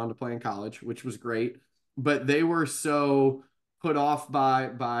 5 that went on to play in college, which was great. But they were so put off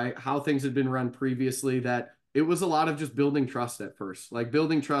by how things had been run previously that it was a lot of just building trust at first, like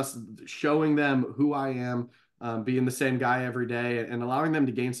building trust, showing them who I am, being the same guy every day, and allowing them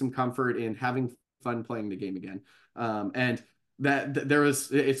to gain some comfort in having fun playing the game again. And there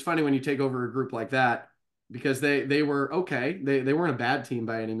was, it's funny when you take over a group like that, because they were okay. They weren't a bad team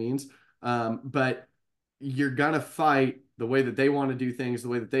by any means, but you're gonna fight the way that they want to do things, the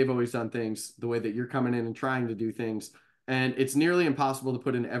way that they've always done things, the way that you're coming in and trying to do things. And it's nearly impossible to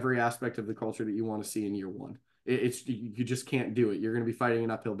put in every aspect of the culture that you want to see in year one. You just can't do it. You're going to be fighting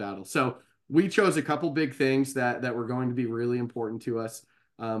an uphill battle. So we chose a couple big things that were going to be really important to us.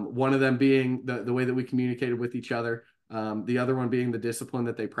 One of them being the way that we communicated with each other. The other one being the discipline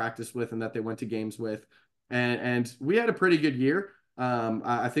that they practiced with and that they went to games with. And we had a pretty good year.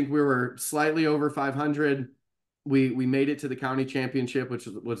 I think we were slightly over 500. We made it to the county championship, which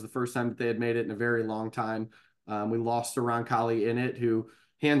was the first time that they had made it in a very long time. We lost to Roncalli in it, who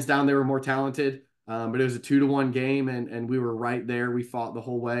hands down they were more talented, but it was a 2-1 game, and we were right there. We fought the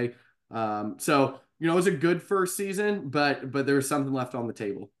whole way. So it was a good first season, but there was something left on the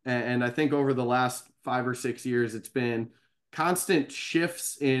table. And I think over the last 5 or 6 years, it's been constant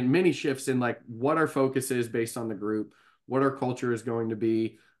many shifts in like what our focus is based on the group, what our culture is going to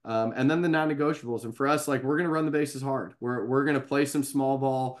be. And then the non-negotiables. And for us, like, we're going to run the bases hard. We're going to play some small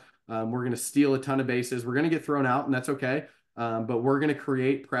ball. We're going to steal a ton of bases. We're going to get thrown out, and that's okay. But we're going to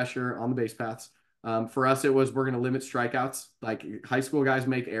create pressure on the base paths. For us, it was we're going to limit strikeouts. Like high school guys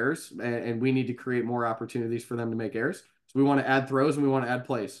make errors, and we need to create more opportunities for them to make errors. So we want to add throws and we want to add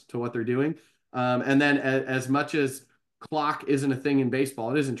plays to what they're doing. And then as much as clock isn't a thing in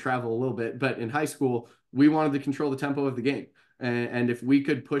baseball, it is in travel a little bit, but in high school, we wanted to control the tempo of the game. And if we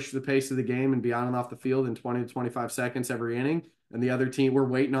could push the pace of the game and be on and off the field in 20 to 25 seconds every inning, and the other team, we're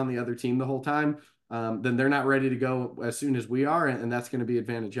waiting on the other team the whole time, then they're not ready to go as soon as we are, and that's going to be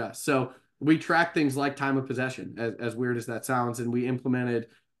advantage us. So we track things like time of possession, as weird as that sounds, and we implemented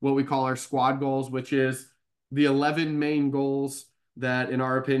what we call our squad goals, which is the 11 main goals that, in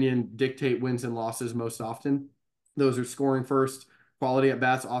our opinion, dictate wins and losses most often. Those are scoring first, quality at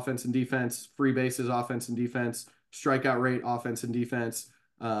bats, offense and defense, free bases, offense and defense, strikeout rate, offense and defense,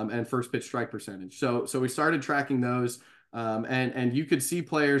 and first pitch strike percentage. So we started tracking those. And you could see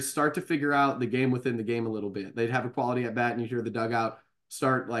players start to figure out the game within the game a little bit. They'd have a quality at bat, and you hear the dugout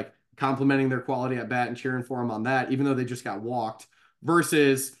start like complimenting their quality at bat and cheering for them on that, even though they just got walked,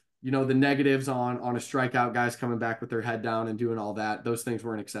 versus the negatives on a strikeout, guys coming back with their head down and doing all that. Those things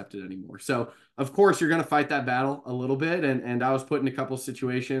weren't accepted anymore. So of course you're going to fight that battle a little bit. And I was put in a couple of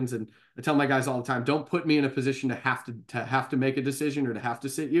situations, and I tell my guys all the time, don't put me in a position to have to make a decision or to have to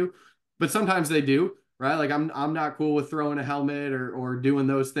sit you. But sometimes they do, right? Like I'm not cool with throwing a helmet or doing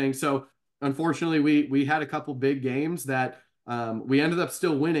those things. So unfortunately we had a couple big games that we ended up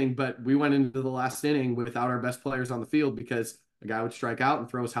still winning, but we went into the last inning without our best players on the field because a guy would strike out and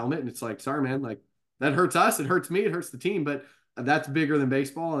throw his helmet, and it's like, sorry, man, like that hurts us, it hurts me, it hurts the team, but that's bigger than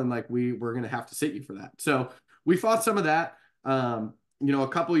baseball, and like we're going to have to sit you for that. So we fought some of that. A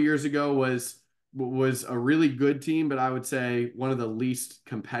couple of years ago was a really good team, but I would say one of the least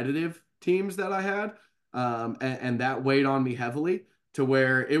competitive teams that I had, and that weighed on me heavily to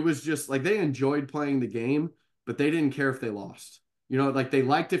where it was just like they enjoyed playing the game, but they didn't care if they lost. Like they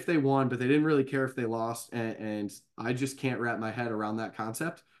liked if they won, but they didn't really care if they lost. And I just can't wrap my head around that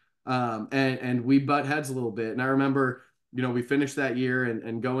concept. And we butt heads a little bit. And I remember, we finished that year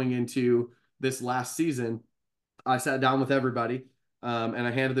and going into this last season, I sat down with everybody and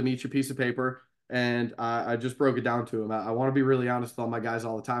I handed them each a piece of paper, and I just broke it down to them. I want to be really honest with all my guys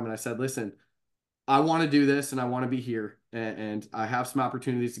all the time. And I said, listen, I want to do this and I want to be here, and I have some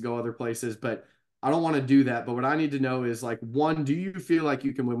opportunities to go other places, but I don't want to do that. But what I need to know is, like, one, do you feel like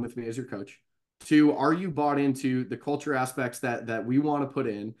you can win with me as your coach? Two, are you bought into the culture aspects that we want to put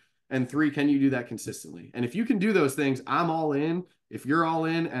in? And three, can you do that consistently? And if you can do those things, I'm all in. If you're all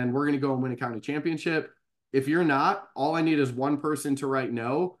in, and we're going to go and win a county championship. If you're not, all I need is one person to write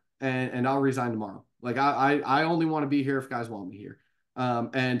no, and I'll resign tomorrow. Like I only want to be here if guys want me here.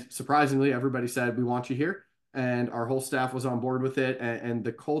 And surprisingly, everybody said, we want you here. And our whole staff was on board with it. And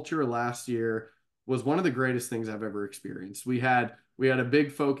the culture last year was one of the greatest things I've ever experienced. We had a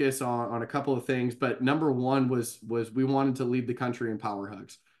big focus on a couple of things, but number one was we wanted to lead the country in power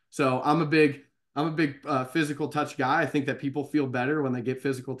hugs. So I'm a big physical touch guy. I think that people feel better when they get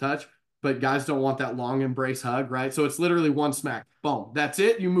physical touch, but guys don't want that long embrace hug, right? So it's literally one smack, boom, that's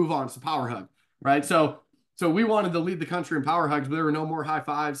it. You move on. It's a power hug, right? So we wanted to lead the country in power hugs, but there were no more high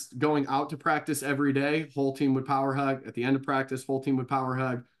fives going out to practice every day. Whole team would power hug. At the end of practice, whole team would power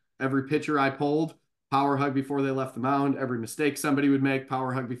hug. Every pitcher I pulled, power hug before they left the mound. Every mistake somebody would make,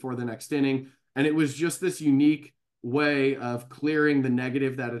 power hug before the next inning. And it was just this unique way of clearing the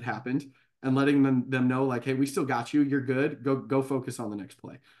negative that had happened and letting them know, like, hey, we still got you. You're good. Go focus on the next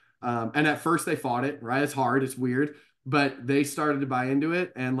play. And at first they fought it, right? It's hard. It's weird. But they started to buy into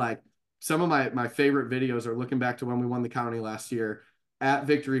it. And like some of my favorite videos are looking back to when we won the county last year at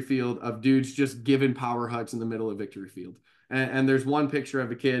Victory Field of dudes just giving power hugs in the middle of Victory Field. And there's one picture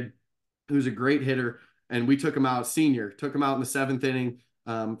of a kid who's a great hitter, and we took him out, took him out in the seventh inning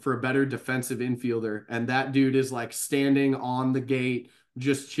for a better defensive infielder. And that dude is like standing on the gate,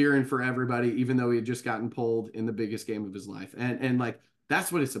 just cheering for everybody, even though he had just gotten pulled in the biggest game of his life. And like,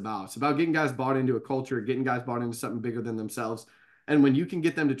 that's what it's about. It's about getting guys bought into a culture, getting guys bought into something bigger than themselves. And when you can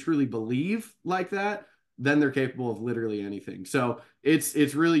get them to truly believe like that, then they're capable of literally anything. So it's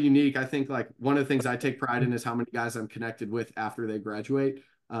really unique. I think like one of the things I take pride in is how many guys I'm connected with after they graduate.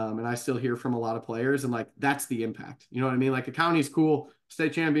 And I still hear from a lot of players, and like, that's the impact. You know what I mean? Like a county's cool.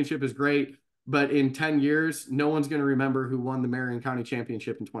 State championship is great. But in 10 years, no one's going to remember who won the Marion County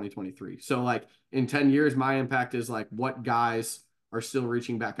Championship in 2023. So like in 10 years, my impact is like what guys are still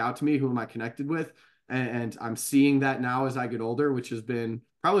reaching back out to me, who am I connected with? And I'm seeing that now as I get older, which has been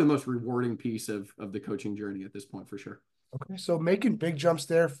probably the most rewarding piece of the coaching journey at this point, for sure. Okay, so making big jumps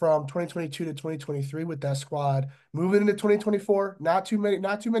there from 2022 to 2023 with that squad. Moving into 2024, not too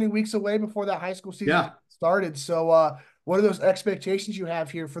many weeks away before that high school season started. So What are those expectations you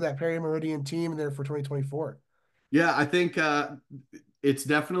have here for that Perry Meridian team there for 2024? Yeah, I think it's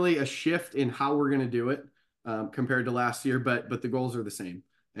definitely a shift in how we're going to do it compared to last year, but the goals are the same.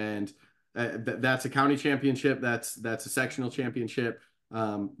 And that's a county championship. That's a sectional championship.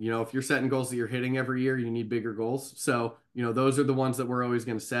 If you're setting goals that you're hitting every year, you need bigger goals. So, those are the ones that we're always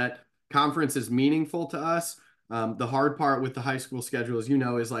going to set. Conference is meaningful to us. The hard part with the high school schedule, as you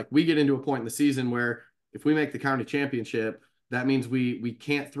know, is like we get into a point in the season where if we make the county championship, that means we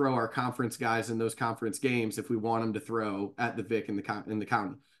can't throw our conference guys in those conference games if we want them to throw at the Vic in the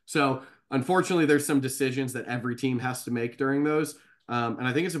county. So unfortunately, there's some decisions that every team has to make during those. And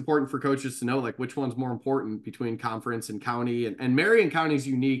I think it's important for coaches to know like which one's more important between conference and county. And Marion County is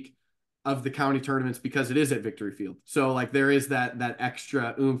unique of the county tournaments because it is at Victory Field. So like there is that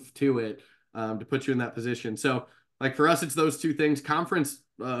extra oomph to it to put you in that position. So like for us, it's those two things. Conference,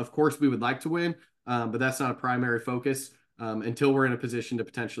 of course, we would like to win, but that's not a primary focus until we're in a position to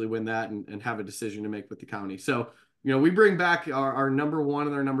potentially win that and have a decision to make with the county. So, we bring back our number one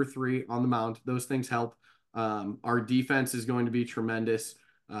and our number three on the mound. Those things help. Our defense is going to be tremendous.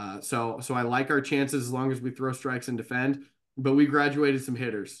 So I like our chances as long as we throw strikes and defend. But we graduated some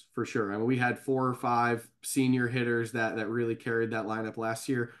hitters for sure. I mean, we had 4 or 5 senior hitters that really carried that lineup last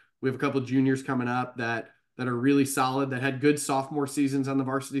year. We have a couple of juniors coming up that are really solid, that had good sophomore seasons on the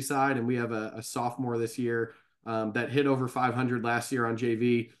varsity side, and we have a sophomore this year that hit over 500 last year on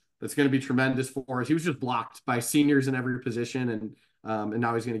JV. That's going to be tremendous for us. He was just blocked by seniors in every position, and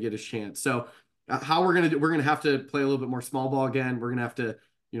now he's going to get his chance. So how we're going to have to play a little bit more small ball again. We're going to have to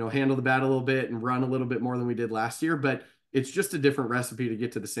handle the bat a little bit and run a little bit more than we did last year, but it's just a different recipe to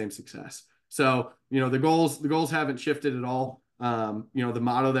get to the same success. So the goals haven't shifted at all. The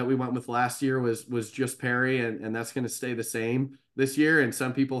motto that we went with last year was just Perry, and that's going to stay the same this year. And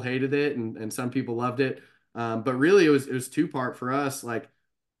some people hated it, and some people loved it. But really, it was two-part for us. Like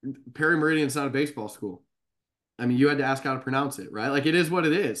Perry Meridian's not a baseball school. I mean, you had to ask how to pronounce it, right? Like it is what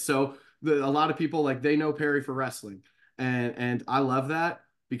it is. So a lot of people like they know Perry for wrestling, and I love that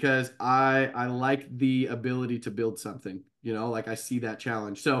because I like the ability to build something. Like I see that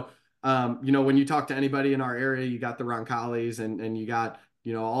challenge. So when you talk to anybody in our area, you got the Roncalis and you got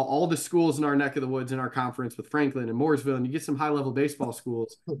all the schools in our neck of the woods in our conference with Franklin and Mooresville, and you get some high level baseball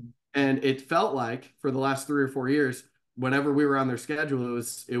schools. And it felt like for the last 3 or 4 years, whenever we were on their schedule,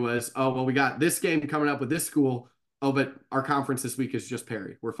 it was oh well, we got this game coming up with this school. Oh, but our conference this week is just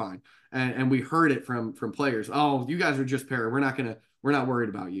Perry. We're fine. And we heard it from players. Oh, you guys are just Perry. We're not worried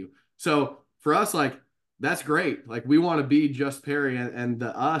about you. So for us, like that's great. Like we want to be just Perry, and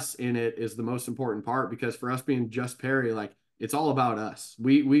the us in it is the most important part because for us being just Perry, like it's all about us.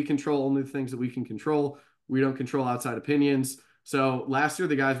 We control only the things that we can control. We don't control outside opinions. So last year,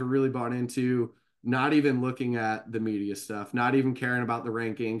 the guys were really bought into not even looking at the media stuff, not even caring about the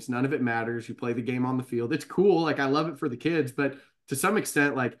rankings. None of it matters. You play the game on the field. It's cool. Like I love it for the kids, but to some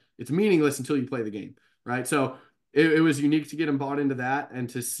extent, like it's meaningless until you play the game, right? So it was unique to get them bought into that and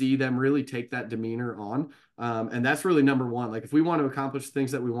to see them really take that demeanor on. And that's really number one. Like if we want to accomplish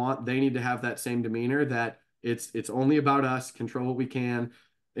things that we want, they need to have that same demeanor that it's only about us, control what we can,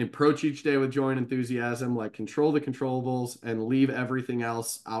 approach each day with joy and enthusiasm, like control the controllables and leave everything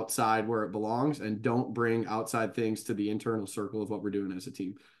else outside where it belongs and don't bring outside things to the internal circle of what we're doing as a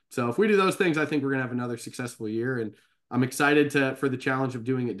team. So if we do those things, I think we're going to have another successful year. And I'm excited for the challenge of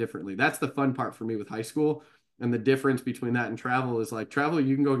doing it differently. That's the fun part for me with high school. And the difference between that and travel is like travel,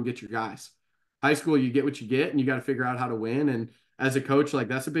 you can go and get your guys. High school, you get what you get and you got to figure out how to win. And as a coach, like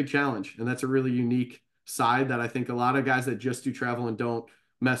that's a big challenge. And that's a really unique side that I think a lot of guys that just do travel and don't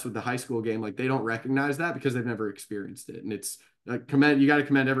mess with the high school game, like they don't recognize that because they've never experienced it. And it's you got to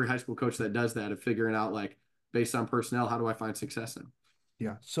commend every high school coach that does that of figuring out like based on personnel, how do I find success in?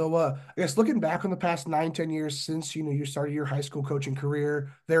 Yeah. So I guess looking back on the past 9, 10 years since you started your high school coaching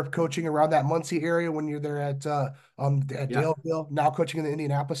career, they're coaching around that Muncie area when you're there at Yeah. Daleville, now coaching in the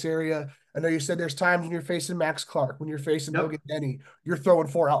Indianapolis area. I know you said there's times when you're facing Max Clark, when you're facing Yep. Hogan Denny, you're throwing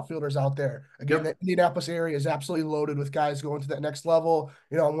 4 outfielders out there. Again, Yep. the Indianapolis area is absolutely loaded with guys going to that next level.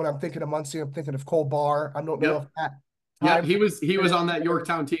 When I'm thinking of Muncie, I'm thinking of Cole Barr. I don't know if Yep. that Yep. time. He was on that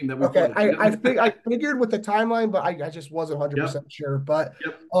Yorktown team that we Okay, floated. I figured with the timeline, but I just wasn't Yep. 100% sure. But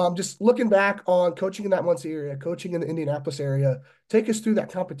Yep. just looking back on coaching in that Muncie area, coaching in the Indianapolis area, take us through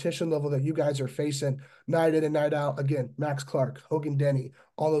that competition level that you guys are facing night in and night out. Again, Max Clark, Hogan Denny,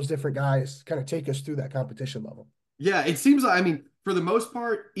 all those different guys. Kind of take us through that competition level. Yeah, it seems like, I mean, for the most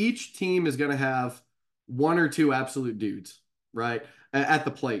part, each team is going to have 1 or 2 absolute dudes, right? At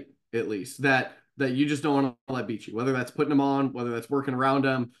the plate, at least, that that you just don't want to let beat you, whether that's putting them on, whether that's working around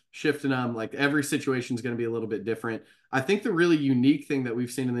them, shifting them. Like every situation is going to be a little bit different. I think the really unique thing that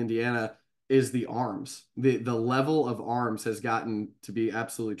we've seen in Indiana is the arms. The level of arms has gotten to be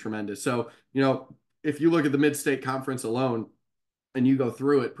absolutely tremendous. So, if you look at the mid-state conference alone and you go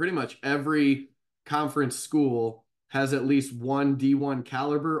through it, pretty much every conference school has at least one D1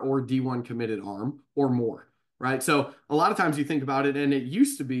 caliber or D1 committed arm or more, right? So a lot of times you think about it, and it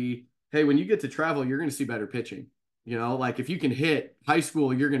used to be, hey, when you get to travel, you're going to see better pitching. Like if you can hit high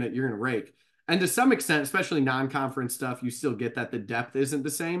school, you're gonna rake. And to some extent, especially non-conference stuff, you still get that the depth isn't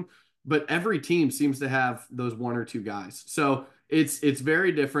the same, but every team seems to have those one or two guys. So it's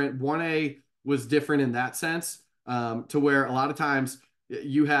very different. 1A was different in that sense, to where a lot of times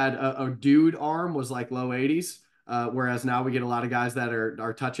you had a dude arm was like low 80s, whereas now we get a lot of guys that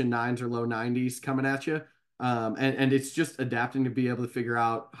are touching nines or low 90s coming at you. And it's just adapting to be able to figure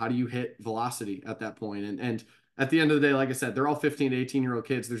out how do you hit velocity at that point. And at the end of the day, like I said, they're all 15 to 18-year-old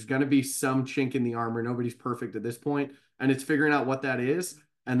kids. There's going to be some chink in the armor. Nobody's perfect at this point, and it's figuring out what that is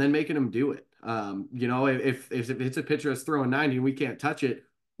and then making them do it. If it's a pitcher that's throwing 90 and we can't touch it,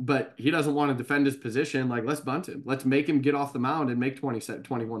 but he doesn't want to defend his position, like let's bunt him. Let's make him get off the mound and make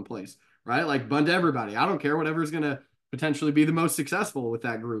 21 plays, right? Like bunt everybody. I don't care, whatever's going to potentially be the most successful with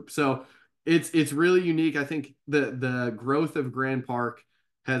that group. So it's really unique. I think the growth of Grand Park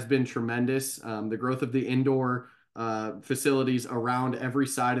has been tremendous. The growth of the indoor facilities around every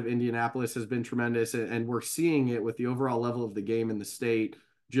side of Indianapolis has been tremendous, and we're seeing it with the overall level of the game in the state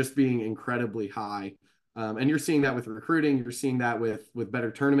just being incredibly high. And you're seeing that with recruiting. You're seeing that with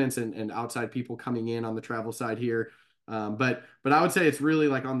better tournaments and outside people coming in on the travel side here. But I would say it's really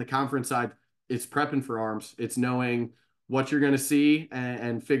like on the conference side, it's prepping for arms. It's knowing what you're going to see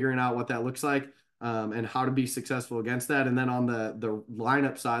and figuring out what that looks like, and how to be successful against that. And then on the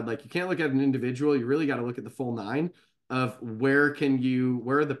lineup side, like you can't look at an individual. You really got to look at the full nine of where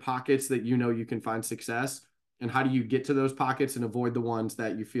are the pockets that you can find success, and how do you get to those pockets and avoid the ones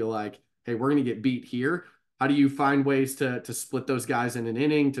that you feel like, hey, we're going to get beat here. How do you find ways to split those guys in an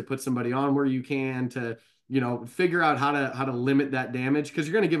inning, to put somebody on where you can, to figure out how to limit that damage, because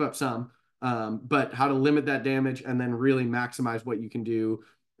you're going to give up some, but how to limit that damage and then really maximize what you can do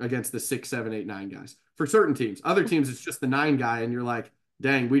against the 6, 7, 8, 9 guys. For certain teams, other teams it's just the 9 guy, and you're like,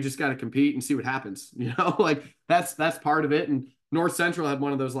 dang, we just got to compete and see what happens. Like that's part of it. And North Central had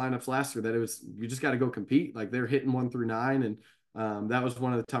one of those lineups last year that it was, you just got to go compete. Like they're hitting 1 through 9, and that was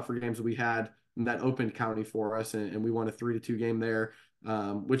one of the tougher games that we had that opened county for us, and we won a 3-2 game there,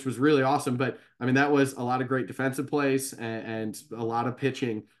 which was really awesome. But I mean, that was a lot of great defensive plays and a lot of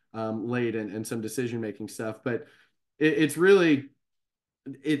pitching late and some decision-making stuff. But it's really,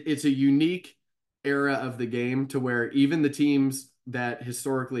 it's a unique era of the game to where even the teams that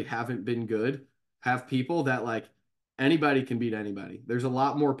historically haven't been good have people that like anybody can beat anybody. There's a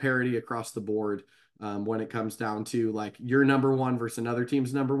lot more parity across the board when it comes down to like your number one versus another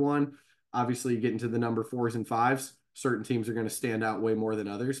team's number one. Obviously, you get into the number 4s and 5s. Certain teams are going to stand out way more than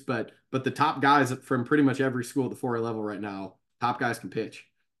others, but the top guys from pretty much every school at the 4A level right now, top guys can pitch.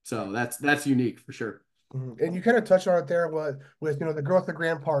 So that's unique for sure. And you kind of touched on it there with the growth of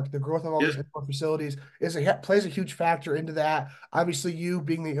Grand Park, the growth of all these indoor facilities plays a huge factor into that. Obviously, you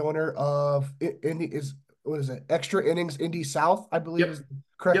being the owner of what is it? Extra Innings Indy South, I believe is the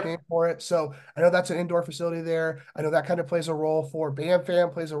correct name for it. So I know that's an indoor facility there. I know that kind of plays a role for Bam Fam,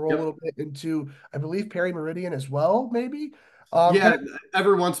 plays a role a little bit into, I believe, Perry Meridian as well, maybe. Yeah,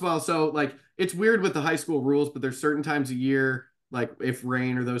 every once in a while. So like it's weird with the high school rules, but there's certain times a year, like if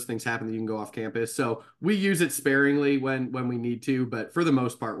rain or those things happen, that you can go off campus. So we use it sparingly when we need to, but for the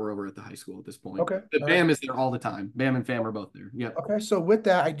most part, we're over at the high school at this point. Okay. But Bam is there all the time. Bam and Fam are both there. Yep. Okay. So with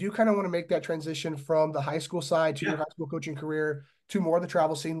that, I do kind of want to make that transition from the high school side to your high school coaching career to more of the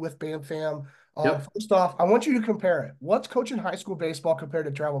travel scene with Bam Fam. First off, I want you to compare it. What's coaching high school baseball compared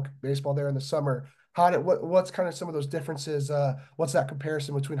to travel baseball there in the summer? What's kind of some of those differences? What's that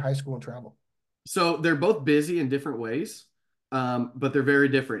comparison between high school and travel? So they're both busy in different ways, but they're very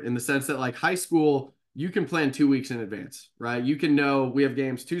different in the sense that like high school, you can plan 2 weeks in advance, right? You can know we have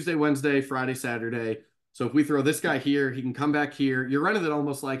games Tuesday, Wednesday, Friday, Saturday. So if we throw this guy here, he can come back here. You're running it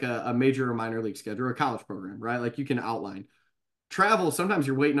almost like a major or minor league schedule or a college program, right? Like you can outline. Travel, sometimes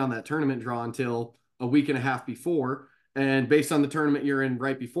you're waiting on that tournament draw until a week and a half before. And based on the tournament you're in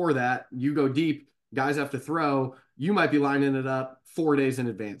right before that, you go deep, guys have to throw. You might be lining it up 4 days in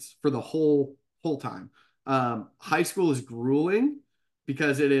advance for the whole time. High school is grueling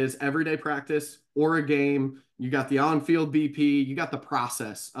because it is everyday practice or a game. You got the on-field BP, you got the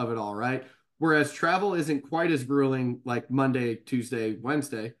process of it all, right? Whereas travel isn't quite as grueling like Monday, Tuesday,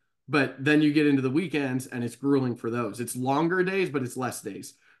 Wednesday. But then you get into the weekends and it's grueling for those. It's longer days, but it's less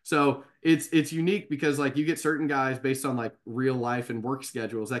days. So it's unique because like you get certain guys based on like real life and work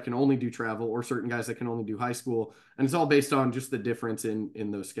schedules that can only do travel, or certain guys that can only do high school, and it's all based on just the difference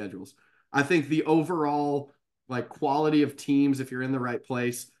in those schedules. I think the overall like quality of teams, if you're in the right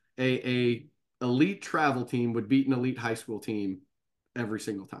place, a elite travel team would beat an elite high school team every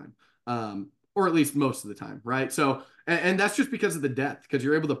single time, or at least most of the time, right? So, and that's just because of the depth, because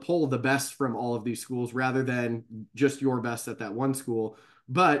you're able to pull the best from all of these schools rather than just your best at that one school.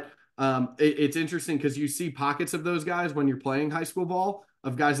 But it's interesting because you see pockets of those guys when you're playing high school ball,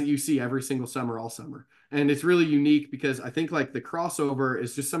 of guys that you see every single summer, all summer. And it's really unique because I think like the crossover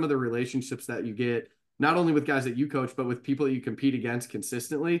is just some of the relationships that you get, not only with guys that you coach, but with people that you compete against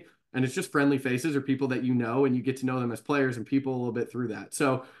consistently. And it's just friendly faces or people that you know, and you get to know them as players and people a little bit through that.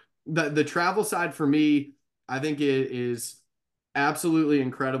 So the travel side for me, I think it is absolutely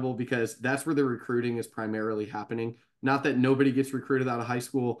incredible because that's where the recruiting is primarily happening. Not that nobody gets recruited out of high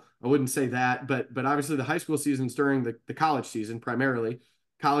school. I wouldn't say that, but obviously the high school season's during the college season primarily.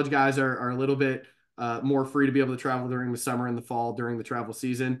 College guys are a little bit more free to be able to travel during the summer and the fall during the travel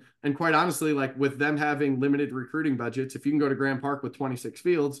season. And quite honestly, like with them having limited recruiting budgets, if you can go to Grand Park with 26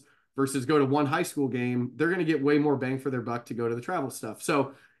 fields versus go to one high school game, they're going to get way more bang for their buck to go to the travel stuff.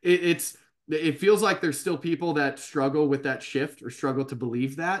 So it feels like there's still people that struggle with that shift or struggle to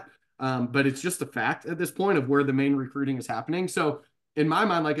believe that. But it's just a fact at this point of where the main recruiting is happening. So in my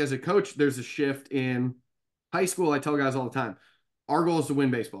mind, like as a coach, there's a shift in high school. I tell guys all the time, our goal is to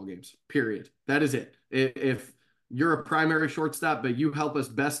win baseball games, period. That is it. If you're a primary shortstop, but you help us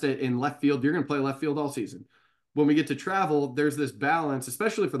best in left field, you're going to play left field all season. When we get to travel, there's this balance,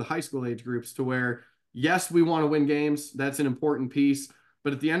 especially for the high school age groups, to where, yes, we want to win games. That's an important piece.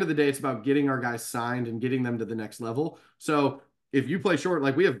 But at the end of the day, it's about getting our guys signed and getting them to the next level. So if you play short,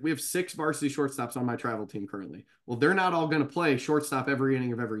 like we have 6 varsity shortstops on my travel team currently. Well, they're not all going to play shortstop every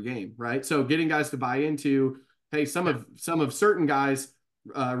inning of every game, right? So getting guys to buy into, hey, some of certain guys'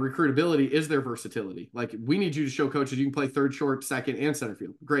 recruitability is their versatility. Like we need you to show coaches you can play third, short, second, and center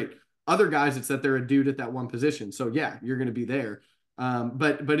field. Great. Other guys, it's that they're a dude at that one position. So yeah, you're going to be there.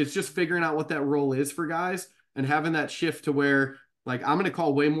 But it's just figuring out what that role is for guys and having that shift to where like I'm going to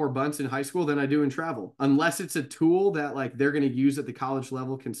call way more bunts in high school than I do in travel, unless it's a tool that like they're going to use at the college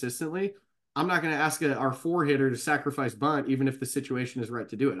level consistently. I'm not going to ask our 4-hitter to sacrifice bunt, even if the situation is right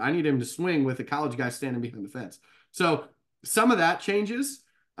to do it. I need him to swing with a college guy standing behind the fence. So some of that changes.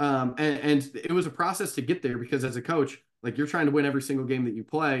 And it was a process to get there because as a coach, like you're trying to win every single game that you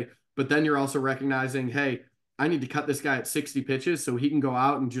play, but then you're also recognizing, hey, I need to cut this guy at 60 pitches so he can go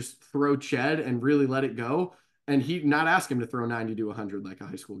out and just throw Ched and really let it go. And he not ask him to throw 90 to 100 like a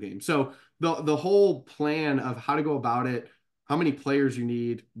high school game. So the whole plan of how to go about it, how many players you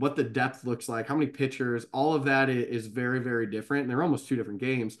need, what the depth looks like, how many pitchers, all of that is very, very different. And they're almost 2 different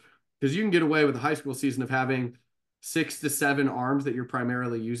games because you can get away with the high school season of having 6 to 7 arms that you're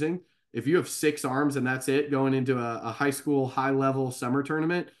primarily using. If you have 6 arms and that's it going into a high school high level summer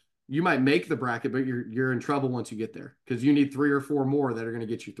tournament, you might make the bracket, but you're in trouble once you get there because you need 3 or 4 more that are going to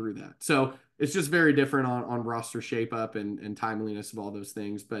get you through that. So it's just very different on roster shape up and timeliness of all those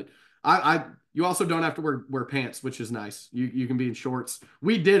things. But you also don't have to wear pants, which is nice. You can be in shorts.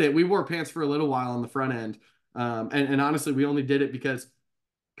 We did it. We wore pants for a little while on the front end. And honestly, we only did it because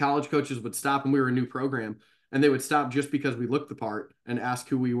college coaches would stop and we were a new program and they would stop just because we looked the part and ask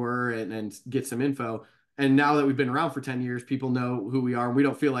who we were and get some info. And now that we've been around for 10 years, people know who we are. And we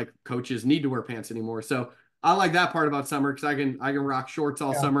don't feel like coaches need to wear pants anymore. So I like that part about summer because I can rock shorts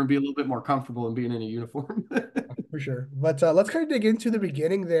all summer and be a little bit more comfortable in being in a uniform. For sure. But let's kind of dig into the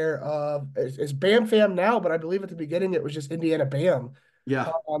beginning there of it's Bam Fam now, but I believe at the beginning it was just Indiana Bam. Yeah.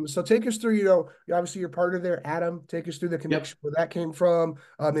 So take us through, obviously your partner there, Adam. Take us through the connection where that came from,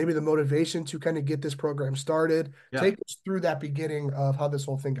 maybe the motivation to kind of get this program started. Yeah. Take us through that beginning of how this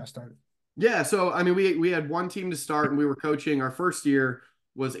whole thing got started. Yeah. So I mean, we had one team to start, and we were coaching. Our first year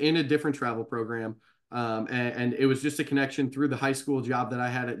was in a different travel program, and it was just a connection through the high school job that I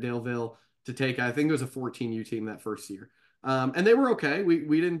had at Daleville to take. I think it was a 14U team that first year, and they were okay.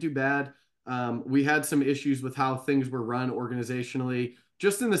 We didn't do bad. We had some issues with how things were run organizationally,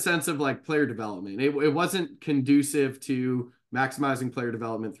 just in the sense of like player development. It wasn't conducive to maximizing player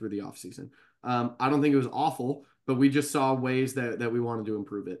development through the offseason. I don't think it was awful, but we just saw ways that we wanted to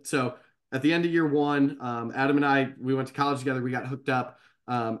improve it. So at the end of year one, Adam and I, we went to college together. We got hooked up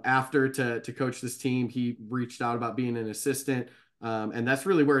after to coach this team. He reached out about being an assistant. And that's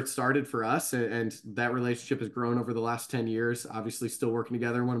really where it started for us. And that relationship has grown over the last 10 years, obviously still working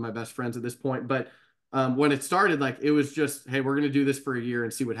together. One of my best friends at this point. But When it started, like it was just, hey, we're going to do this for a year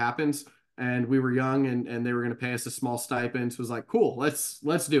and see what happens. And we were young, and they were going to pay us a small stipend. So it was like, cool, let's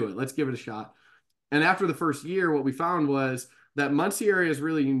do it. Let's give it a shot. And after the first year, what we found was that Muncie area is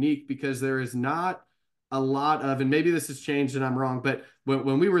really unique because there is not a lot of, and maybe this has changed and I'm wrong, but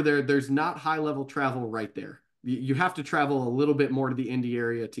when we were there, there's not high level travel right there. You have to travel a little bit more to the Indy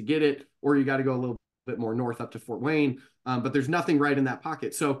area to get it, or you got to go a little bit more north up to Fort Wayne. But there's nothing right in that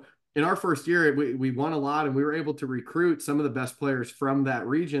pocket. So in our first year, we won a lot, and we were able to recruit some of the best players from that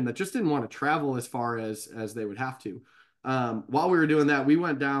region that just didn't want to travel as far as they would have to. While we were doing that, we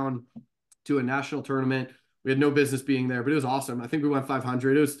went down to a national tournament. We had no business being there, but it was awesome. I think we went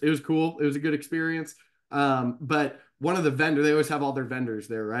 500. It was cool. It was a good experience. But one of the vendors, they always have all their vendors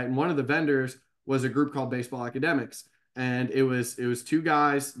there, right? And one of the vendors was a group called Baseball Academics. And it was two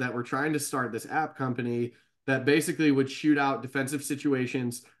guys that were trying to start this app company that basically would shoot out defensive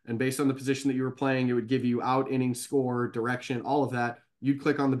situations. And based on the position that you were playing, it would give you out, inning, score, direction, all of that. You'd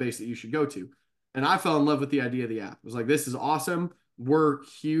click on the base that you should go to. And I fell in love with the idea of the app. I was like, this is awesome. We're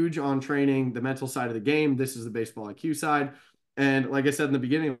huge on training the mental side of the game. This is the baseball IQ side. And like I said in the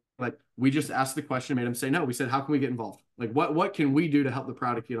beginning, like we just asked the question, made them say no. We said, how can we get involved? Like what can we do to help the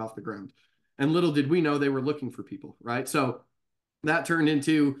product get off the ground? And little did we know they were looking for people, right? So that turned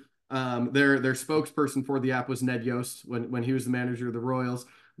into their spokesperson for the app was Ned Yost when he was the manager of the Royals.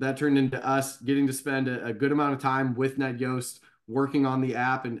 That turned into us getting to spend a good amount of time with Ned Yost working on the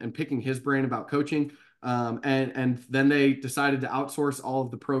app and picking his brain about coaching. And then they decided to outsource all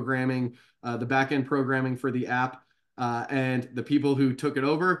of the programming, the back end programming for the app. And the people who took it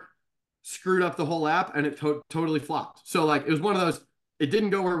over screwed up the whole app, and it totally flopped. So like it was one of those, it didn't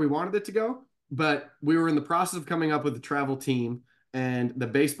go where we wanted it to go, but we were in the process of coming up with a travel team, and the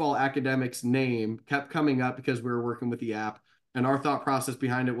Baseball Academics name kept coming up because we were working with the app. And our thought process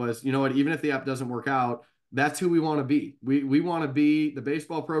behind it was, you know what, even if the app doesn't work out, that's who we want to be. We want to be the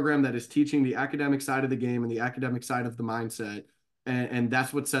baseball program that is teaching the academic side of the game and the academic side of the mindset. And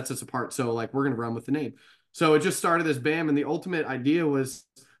that's what sets us apart. So like, we're going to run with the name. So it just started as BAM. And the ultimate idea was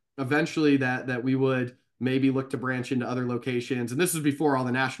eventually that we would maybe look to branch into other locations. And this was before all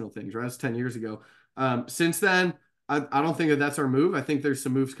the national things, right? That's 10 years ago. Since then, I don't think that that's our move. I think there's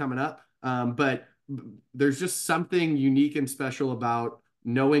some moves coming up. But there's just something unique and special about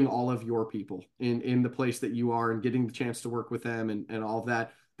knowing all of your people in the place that you are and getting the chance to work with them and all of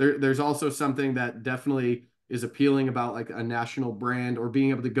that. There's also something that definitely is appealing about like a national brand or being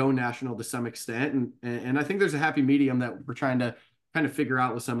able to go national to some extent. And I think there's a happy medium that we're trying to kind of figure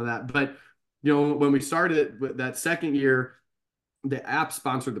out with some of that. But, you know, when we started that second year, the app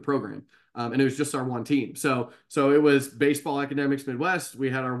sponsored the program. And it was just our one team. So it was Baseball Academics Midwest.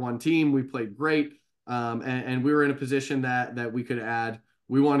 We had our one team. We played great. And we were in a position that we could add.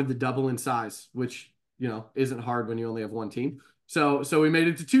 We wanted to double in size, which, you know, isn't hard when you only have one team. So we made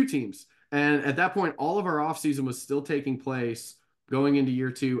it to two teams. And at that point, all of our offseason was still taking place going into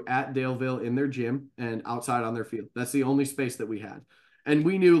year two at Daleville in their gym and outside on their field. That's the only space that we had. And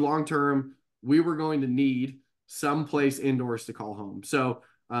we knew long-term we were going to need some place indoors to call home. So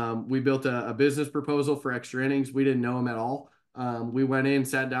we built a business proposal for extra innings. We didn't know them at all. We went in,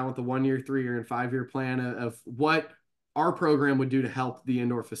 sat down with the 1 year, 3 year, and 5 year plan of what our program would do to help the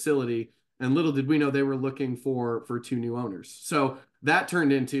indoor facility. And little did we know they were looking for two new owners. So that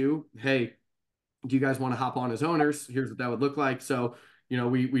turned into, hey, do you guys want to hop on as owners? Here's what that would look like. So, you know,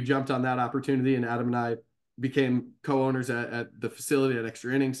 we jumped on that opportunity, and Adam and I became co-owners at the facility at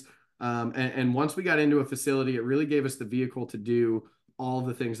Extra Innings. And once we got into a facility, it really gave us the vehicle to do all of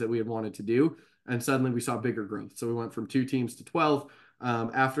the things that we had wanted to do. And suddenly we saw bigger growth. So we went from 2 teams to 12.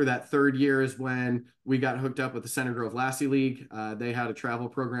 After that third year is when we got hooked up with the Center Grove Lassie League. They had a travel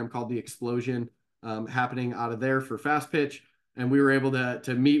program called The Explosion happening out of there for fast pitch. And we were able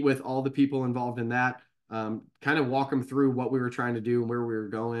to meet with all the people involved in that, kind of walk them through what we were trying to do and where we were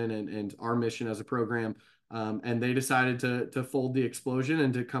going and our mission as a program. And they decided to fold The Explosion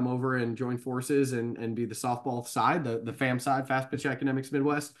and to come over and join forces and be the softball side, the FAM side, Fast Pitch Academics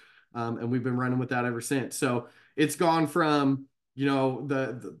Midwest. And we've been running with that ever since. So it's gone from, you know,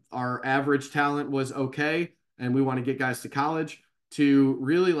 our average talent was okay, and we want to get guys to college, to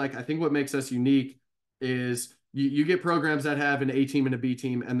really, like, I think what makes us unique is you get programs that have an A team and a B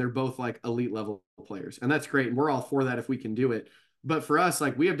team, and they're both like elite level players. And that's great. And we're all for that if we can do it. But for us,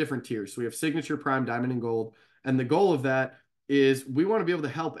 like, we have different tiers. So we have signature, prime, diamond, and gold. And the goal of that is we want to be able to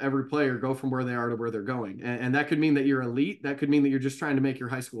help every player go from where they are to where they're going. And that could mean that you're elite. That could mean that you're just trying to make your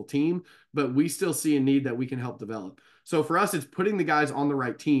high school team, but we still see a need that we can help develop. So for us, it's putting the guys on the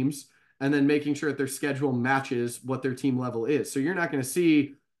right teams and then making sure that their schedule matches what their team level is. So you're not going to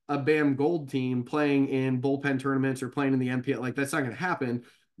see a BAM Gold team playing in bullpen tournaments or playing in the MPL. Like that's not going to happen.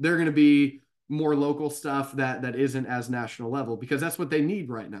 They're going to be more local stuff that isn't as national level because that's what they need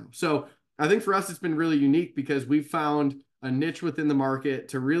right now. So I think for us, it's been really unique because we've found a niche within the market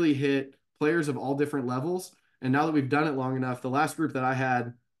to really hit players of all different levels. And now that we've done it long enough, the last group that I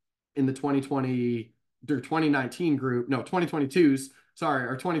had in the 2020 or 2019 group, no, 2022's, sorry,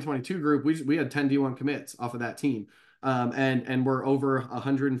 our 2022 group, we had 10 D1 commits off of that team. And we're over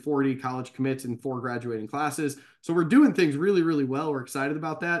 140 college commits in 4 graduating classes. So we're doing things really, really well. We're excited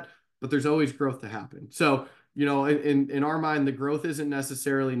about that, but there's always growth to happen. So, you know, in our mind, the growth isn't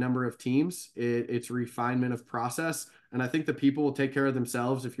necessarily number of teams. It's refinement of process. And I think the people will take care of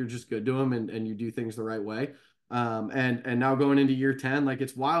themselves if you're just good to them and you do things the right way. And now going into year 10, like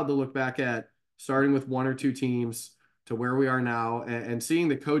it's wild to look back at starting with 1 or 2 teams to where we are now and seeing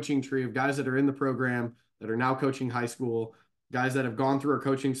the coaching tree of guys that are in the program that are now coaching high school, guys that have gone through our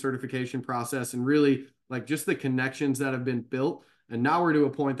coaching certification process and really like just the connections that have been built. And now we're to a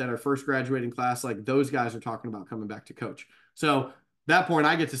point that our first graduating class, like those guys are talking about coming back to coach. So that point,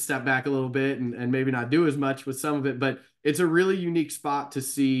 I get to step back a little bit and maybe not do as much with some of it, but it's a really unique spot to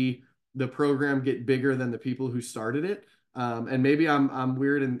see the program get bigger than the people who started it. And maybe I'm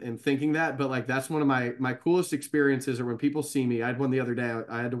weird in thinking that, but like that's one of my coolest experiences are when people see me. I had one the other day.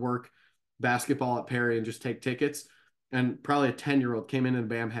 I had to work basketball at Perry and just take tickets. And probably a 10-year-old came in a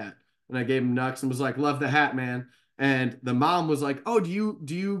BAM hat. And I gave him Nux and was like, love the hat, man. And the mom was like, oh, do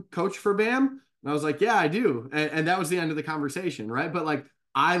you coach for BAM? And I was like, yeah, I do. And that was the end of the conversation, right? But like,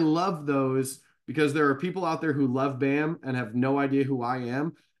 I love those because there are people out there who love BAM and have no idea who I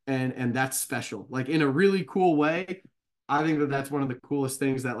am. And that's special. Like in a really cool way, I think that that's one of the coolest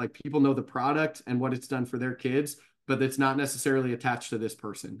things that like people know the product and what it's done for their kids, but it's not necessarily attached to this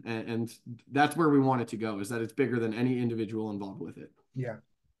person. And that's where we want it to go, is that it's bigger than any individual involved with it. Yeah.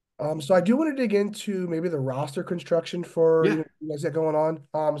 So I do want to dig into maybe the roster construction for Yeah. you guys that going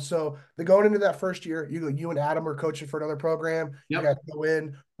on. So the going into that first year, you and Adam were coaching for another program. You Yep. guys go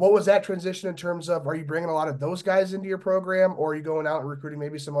in. What was that transition in terms of? Are you bringing a lot of those guys into your program, or are you going out and recruiting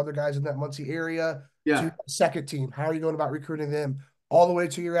maybe some other guys in that Muncie area to Yeah. second team? How are you going about recruiting them all the way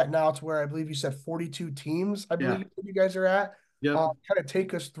to you're at now to where I believe you said 42 teams? I Yeah. believe you guys are at. Yep. Kind of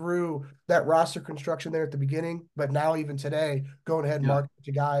take us through that roster construction there at the beginning, but now even today, going ahead and Yeah. market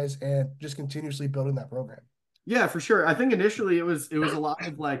to guys and just continuously building that program. Yeah, for sure. I think initially it was a lot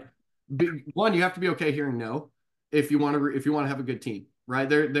of like one, you have to be okay hearing no if you want to if you want to have a good team, right?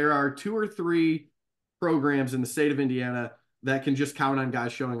 There are 2 or 3 programs in the state of Indiana that can just count on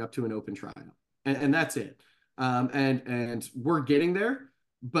guys showing up to an open tryout, and that's it. And we're getting there,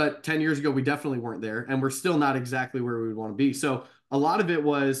 but 10 years ago we definitely weren't there, and we're still not exactly where we would want to be. So a lot of it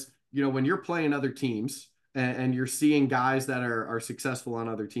was, you know, when you're playing other teams and you're seeing guys that are successful on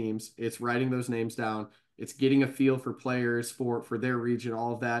other teams, it's writing those names down, it's getting a feel for players for their region,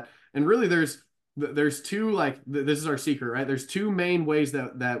 all of that. And really there's 2, like this is our secret, right? There's 2 main ways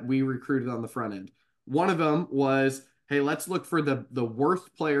that we recruited on the front end. One of them was, hey, let's look for the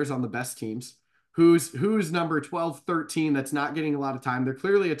worst players on the best teams. Who's number 12, 13 that's not getting a lot of time. They're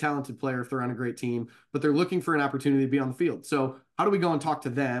clearly a talented player if they're on a great team, but they're looking for an opportunity to be on the field. So how do we go and talk to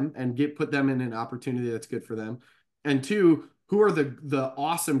them and put them in an opportunity that's good for them? And 2, who are the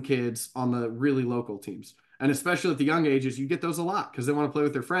awesome kids on the really local teams? And especially at the young ages, you get those a lot because they want to play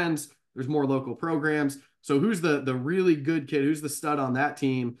with their friends. There's more local programs. So who's the really good kid? Who's the stud on that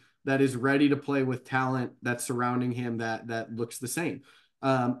team that is ready to play with talent that's surrounding him that looks the same?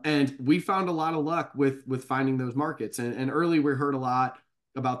 And we found a lot of luck with finding those markets. And early we heard a lot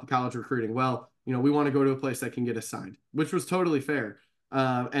about the college recruiting. Well, you know, we want to go to a place that can get us signed, which was totally fair.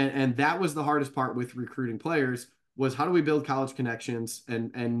 And that was the hardest part with recruiting players, was how do we build college connections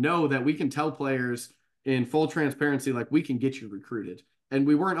and know that we can tell players in full transparency, like we can get you recruited. And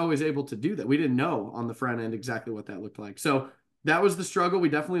we weren't always able to do that. We didn't know on the front end exactly what that looked like. So that was the struggle. We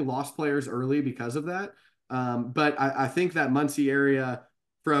definitely lost players early because of that. But I think that Muncie area,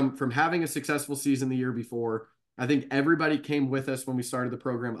 from having a successful season the year before, I think everybody came with us when we started the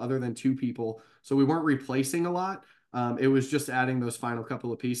program other than 2 people. So we weren't replacing a lot. It was just adding those final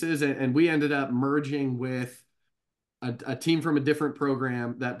couple of pieces. And we ended up merging with a team from a different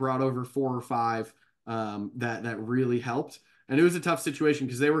program that brought over 4 or 5 that really helped. And it was a tough situation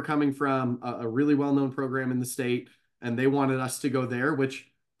because they were coming from a really well-known program in the state, and they wanted us to go there, which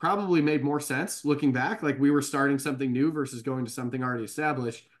probably made more sense looking back. Like we were starting something new versus going to something already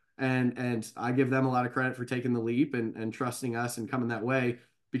established. And I give them a lot of credit for taking the leap and trusting us and coming that way,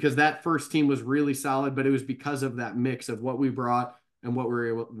 because that first team was really solid, but it was because of that mix of what we brought and what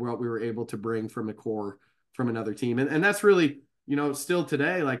we were able to bring from a core from another team. And that's really still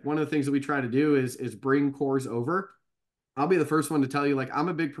today, like one of the things that we try to do is bring cores over. I'll be the first one to tell you, like, I'm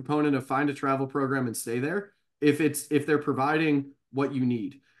a big proponent of find a travel program and stay there if they're providing what you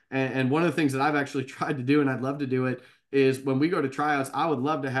need. And one of the things that I've actually tried to do, and I'd love to do it, is when we go to tryouts, I would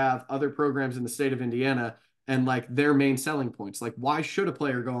love to have other programs in the state of Indiana and like their main selling points. Like, why should a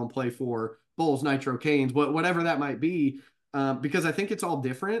player go and play for Bulls, Nitro, Canes, whatever that might be? Because I think it's all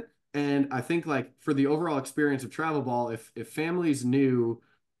different. And I think like for the overall experience of travel ball, if families knew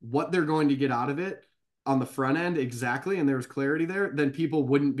what they're going to get out of it on the front end exactly, and there was clarity there, then people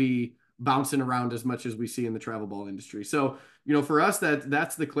wouldn't be bouncing around as much as we see in the travel ball industry. So, for us,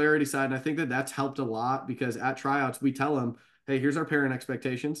 that's the clarity side. And I think that that's helped a lot because at tryouts, we tell them, hey, here's our parent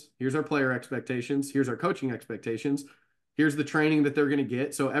expectations. Here's our player expectations. Here's our coaching expectations. Here's the training that they're going to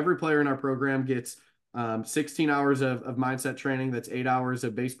get. So every player in our program gets 16 hours of mindset training. That's 8 hours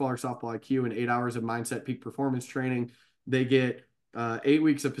of baseball or softball IQ and 8 hours of mindset peak performance training. They get 8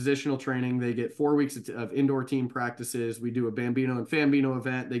 weeks of positional training. They get 4 weeks of indoor team practices. We do a Bambino and Fambino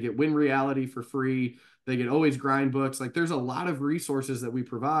event. They get Win Reality for free. They get Always Grind books. Like, there's a lot of resources that we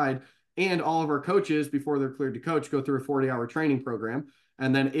provide. And all of our coaches, before they're cleared to coach, go through a 40-hour training program.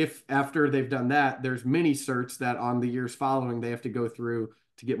 And then if after they've done that, there's mini certs that on the years following they have to go through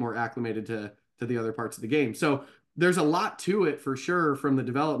to get more acclimated to the other parts of the game. So there's a lot to it for sure from the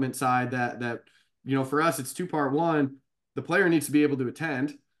development side that for us, it's two-part. One, the player needs to be able to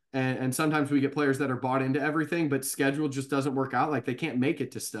attend. And sometimes we get players that are bought into everything, but schedule just doesn't work out. Like, they can't make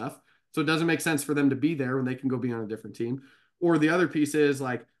it to stuff. So it doesn't make sense for them to be there when they can go be on a different team. Or the other piece is,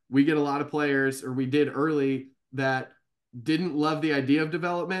 like, we get a lot of players, or we did early, that didn't love the idea of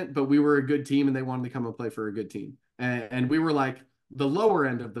development, but we were a good team and they wanted to come and play for a good team. And we were like the lower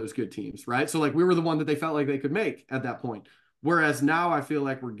end of those good teams, right? So like we were the one that they felt like they could make at that point. Whereas now I feel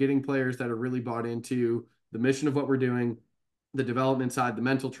like we're getting players that are really bought into the mission of what we're doing, the development side, the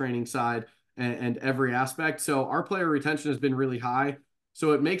mental training side, and every aspect. So our player retention has been really high.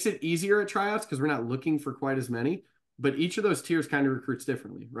 So it makes it easier at tryouts because we're not looking for quite as many, but each of those tiers kind of recruits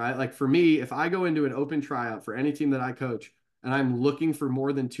differently, right? Like for me, if I go into an open tryout for any team that I coach and I'm looking for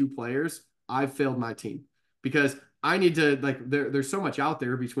more than 2 players, I've failed my team because I need to, like, there's so much out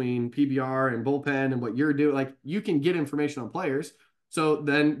there between PBR and bullpen and what you're doing. Like, you can get information on players. So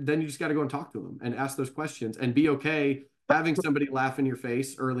then you just got to go and talk to them and ask those questions and be okay having somebody laugh in your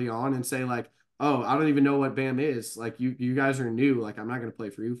face early on and say like, oh, I don't even know what BAM is. Like, you guys are new. Like, I'm not going to play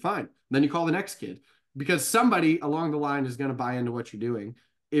for you. Fine. And then you call the next kid because somebody along the line is going to buy into what you're doing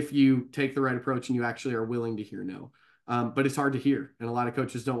if you take the right approach and you actually are willing to hear no. But it's hard to hear. And a lot of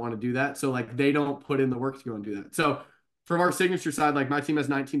coaches don't want to do that. So like they don't put in the work to go and do that. So from our signature side, like my team has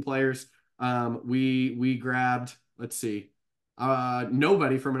 19 players. We grabbed, let's see,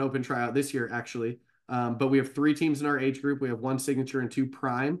 nobody from an open tryout this year, actually. But we have 3 teams in our age group. We have 1 signature and 2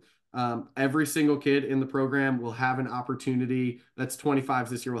 prime. Every single kid in the program will have an opportunity. That's 25s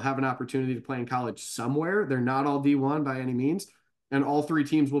this year. Will have an opportunity to play in college somewhere. They're not all D1 by any means. And all 3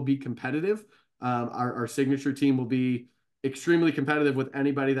 teams will be competitive. Our signature team will be extremely competitive with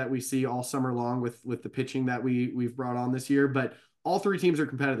anybody that we see all summer long with the pitching that we've brought on this year. But all 3 teams are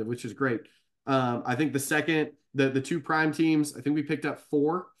competitive, which is great. I think the 2 prime teams, I think we picked up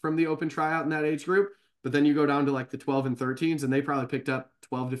 4 from the open tryout in that age group. But then you go down to like the 12 and 13s, and they probably picked up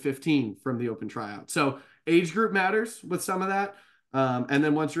 12 to 15 from the open tryout. So age group matters with some of that. And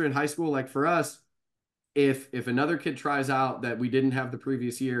then once you're in high school, like for us, if another kid tries out that we didn't have the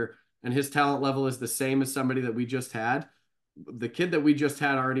previous year and his talent level is the same as somebody that we just had, the kid that we just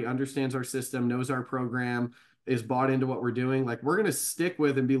had already understands our system, knows our program, is bought into what we're doing. Like, we're going to stick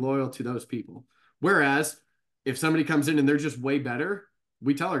with and be loyal to those people. Whereas if somebody comes in and they're just way better,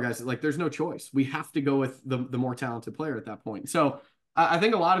 we tell our guys that, like, there's no choice. We have to go with the more talented player at that point. So I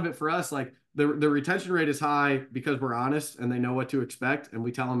think a lot of it for us, like the retention rate is high because we're honest and they know what to expect. And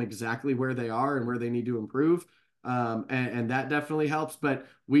we tell them exactly where they are and where they need to improve. And that definitely helps. But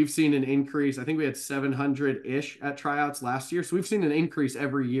we've seen an increase. I think we had 700-ish at tryouts last year. So we've seen an increase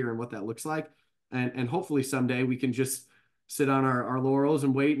every year in what that looks like. And hopefully someday we can just sit on our laurels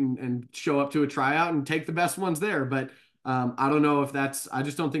and wait and show up to a tryout and take the best ones there. But I don't know if I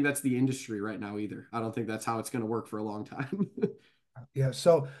just don't think that's the industry right now either. I don't think that's how it's going to work for a long time. Yeah.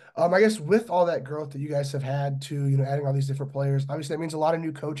 So, I guess with all that growth that you guys have had to, adding all these different players, obviously that means a lot of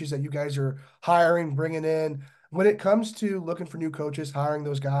new coaches that you guys are hiring, bringing in. When it comes to looking for new coaches, hiring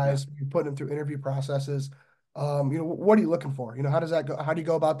those Yeah. guys, you're putting them through interview processes, what are you looking for? How does that go? How do you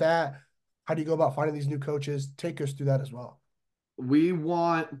go about that? How do you go about finding these new coaches? Take us through that as well. We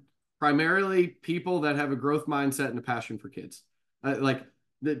want primarily people that have a growth mindset and a passion for kids.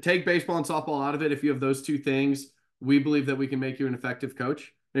 Take baseball and softball out of it. If you have those 2 things, we believe that we can make you an effective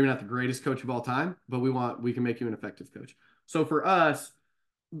coach. Maybe not the greatest coach of all time, but we can make you an effective coach. So for us,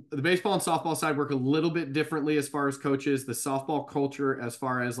 the baseball and softball side work a little bit differently as far as coaches. The softball culture, as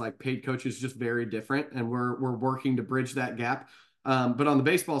far as like paid coaches, just very different, and we're working to bridge that gap. But on the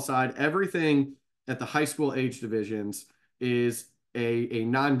baseball side, everything at the high school age divisions is a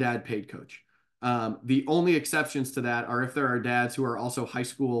non-dad paid coach. The only exceptions to that are if there are dads who are also high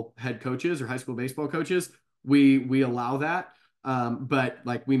school head coaches or high school baseball coaches. We allow that, but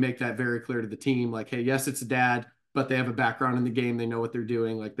like we make that very clear to the team. Like, hey, yes, it's a dad, but they have a background in the game. They know what they're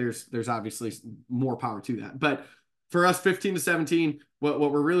doing. Like there's obviously more power to that. But for us, 15 to 17, what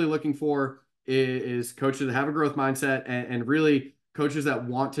we're really looking for is coaches that have a growth mindset and really coaches that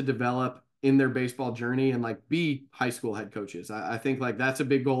want to develop in their baseball journey and like be high school head coaches. I think like that's a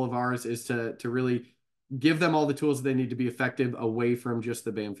big goal of ours, is to really give them all the tools they need to be effective away from just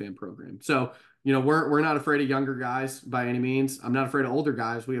the BAM fan program. So, we're not afraid of younger guys by any means. I'm not afraid of older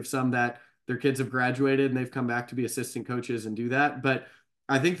guys. We have some that their kids have graduated and they've come back to be assistant coaches and do that. But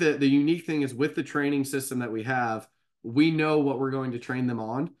I think that the unique thing is with the training system that we have, we know what we're going to train them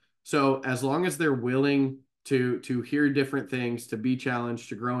on. So as long as they're willing to hear different things, to be challenged,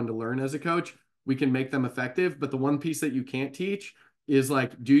 to grow and to learn as a coach, we can make them effective. But the one piece that you can't teach is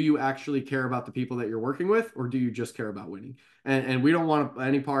like, do you actually care about the people that you're working with, or do you just care about winning? And we don't want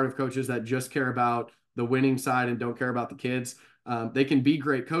any part of coaches that just care about the winning side and don't care about the kids. They can be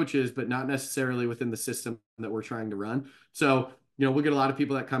great coaches, but not necessarily within the system that we're trying to run. So, we'll get a lot of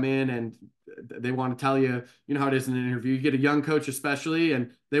people that come in and they want to tell you, how it is in an interview. You get a young coach, especially,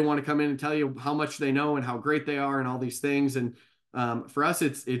 and they want to come in and tell you how much they know and how great they are and all these things. And for us,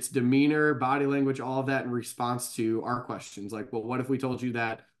 it's demeanor, body language, all of that in response to our questions. Like, well, what if we told you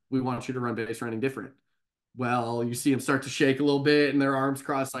that we want you to run base running different? Well, you see them start to shake a little bit and their arms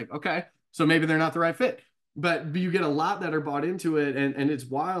crossed, like, okay, so maybe they're not the right fit. But you get a lot that are bought into it. And it's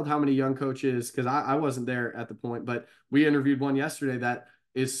wild how many young coaches, because I wasn't there at the point, but we interviewed one yesterday that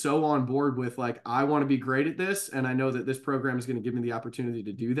is so on board with like, I want to be great at this. And I know that this program is going to give me the opportunity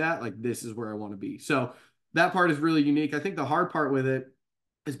to do that. Like, this is where I want to be. So that part is really unique. I think the hard part with it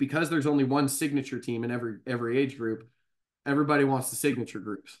is because there's only one signature team in every age group. Everybody wants the signature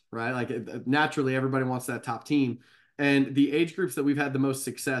groups, right? Like naturally, everybody wants that top team. And the age groups that we've had the most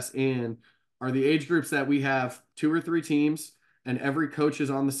success in are the age groups that we have 2 or 3 teams and every coach is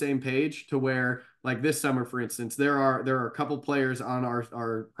on the same page, to where like this summer, for instance, there are a couple players on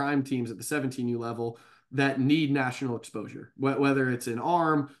our prime teams at the 17U level that need national exposure, whether it's an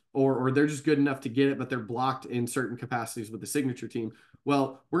arm or they're just good enough to get it, but they're blocked in certain capacities with the signature team.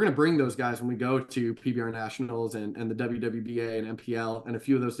 Well, we're going to bring those guys when we go to PBR Nationals and the WWBA and MPL and a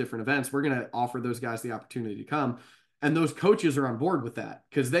few of those different events. We're going to offer those guys the opportunity to come. And those coaches are on board with that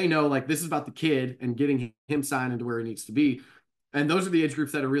because they know like this is about the kid and getting him signed into where he needs to be. And those are the age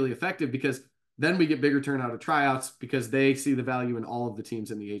groups that are really effective, because then we get bigger turnout of tryouts because they see the value in all of the teams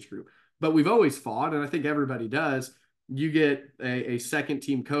in the age group. But we've always fought, and I think everybody does. You get a second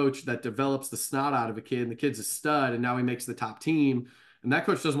team coach that develops the snot out of a kid, and the kid's a stud, and now he makes the top team. And that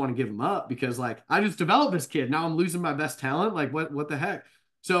coach doesn't want to give him up because, like, I just developed this kid. Now I'm losing my best talent. Like, what the heck?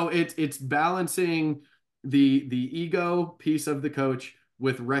 So it's balancing the ego piece of the coach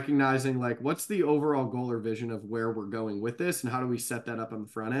with recognizing like what's the overall goal or vision of where we're going with this, and how do we set that up on the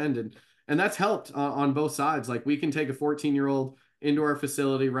front end. And that's helped on both sides. Like, we can take a 14-year-old into our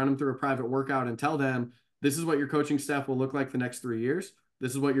facility, run them through a private workout, and tell them this is what your coaching staff will look like the next 3 years.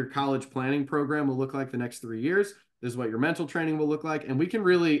 This is what your college planning program will look like the next 3 years. This is what your mental training will look like. And we can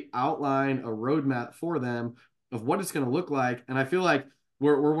really outline a roadmap for them of what it's going to look like. And I feel like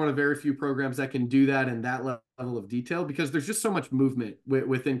we're one of very few programs that can do that in that level of detail, because there's just so much movement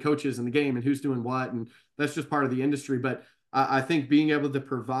within coaches in the game and who's doing what. And that's just part of the industry. But I think being able to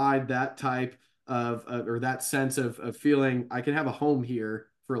provide that type of or that sense of feeling I can have a home here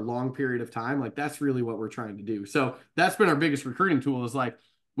for a long period of time, like that's really what we're trying to do. So that's been our biggest recruiting tool, is like,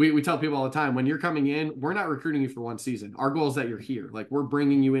 we tell people all the time, when you're coming in, we're not recruiting you for one season. Our goal is that you're here. Like, we're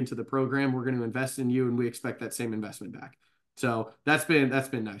bringing you into the program. We're going to invest in you, and we expect that same investment back. So that's been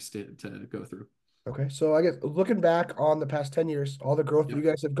nice to go through. Okay, so I guess looking back on the past 10 years, all the growth that you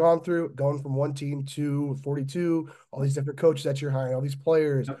guys have gone through, going from one team to 42, all these different coaches that you're hiring, all these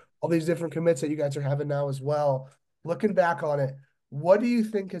players, Yep. all these different commits that you guys are having now as well. Looking back on it, what do you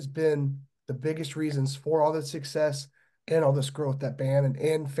think has been the biggest reasons for all this success and all this growth that BAM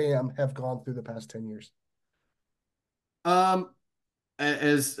and FAM have gone through the past 10 years?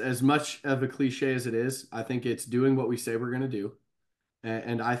 As much of a cliche as it is, I think it's doing what we say we're going to do.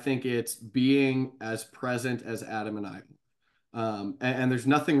 And I think it's being as present as Adam and I. And there's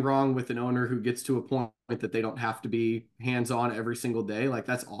nothing wrong with an owner who gets to a point that they don't have to be hands-on every single day. Like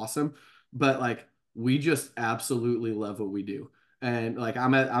that's awesome. But like we just absolutely love what we do. And like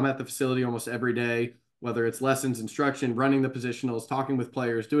I'm at the facility almost every day, whether it's lessons, instruction, running the positionals, talking with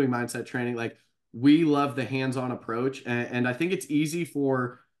players, doing mindset training. Like we love the hands-on approach. And I think it's easy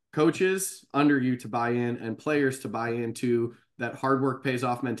for coaches under you to buy in and players to buy into that hard work pays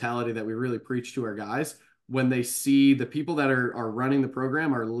off mentality that we really preach to our guys when they see the people that are running the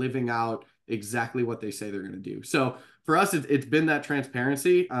program are living out exactly what they say they're going to do. So for us, it's been that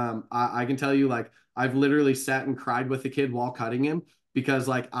transparency. I can tell you, like, I've literally sat and cried with the kid while cutting him because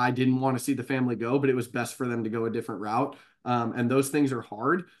like I didn't want to see the family go, but it was best for them to go a different route. And those things are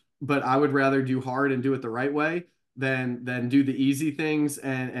hard, but I would rather do hard and do it the right way than do the easy things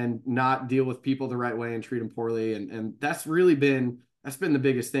and not deal with people the right way and treat them poorly. And that's been the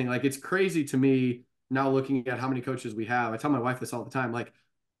biggest thing. Like it's crazy to me now looking at how many coaches we have. I tell my wife this all the time, like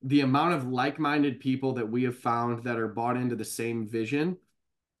the amount of like-minded people that we have found that are bought into the same vision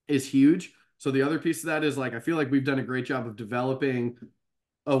is huge. So the other piece of that is like I feel like we've done a great job of developing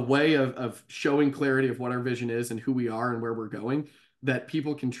a way of showing clarity of what our vision is and who we are and where we're going that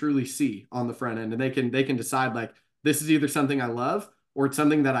people can truly see on the front end, and they can decide like this is either something I love or it's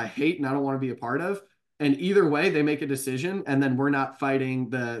something that I hate and I don't want to be a part of. And either way they make a decision, and then we're not fighting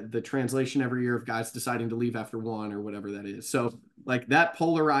the translation every year of guys deciding to leave after one or whatever that is. So like that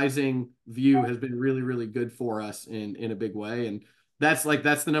polarizing view has been really really good for us in a big way. And that's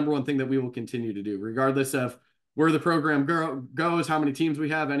the number one thing that we will continue to do regardless of where the program goes, how many teams we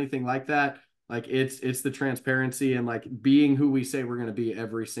have, anything like that. Like it's the transparency and like being who we say we're going to be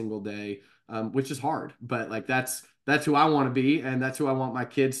every single day, which is hard, but like that's who I want to be, and that's who I want my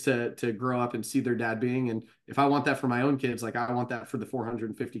kids to grow up and see their dad being. And if I want that for my own kids, like I want that for the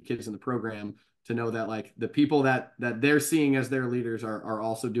 450 kids in the program to know that like the people that they're seeing as their leaders are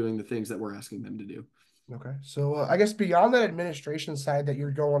also doing the things that we're asking them to do. Okay. So I guess beyond that administration side that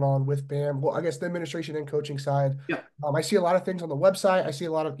you're going on with BAM, well, I guess the administration and coaching side, Yeah. I see a lot of things on the website. I see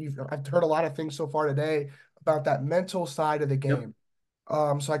a lot of, I've heard a lot of things so far today about that mental side of the Yep. game.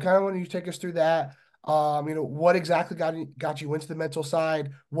 So I kind of want you to take us through that. What exactly got you into the mental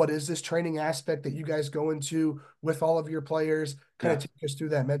side? What is this training aspect that you guys go into with all of your players? Kind of Yeah. take us through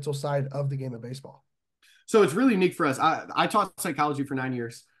that mental side of the game of baseball. So it's really unique for us. I taught psychology for 9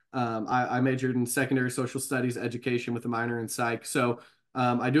 years. I majored in secondary social studies education with a minor in psych. So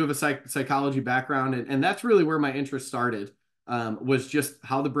I do have a psychology background, and that's really where my interest started. Was just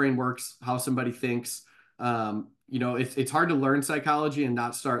how the brain works, how somebody thinks. It's hard to learn psychology and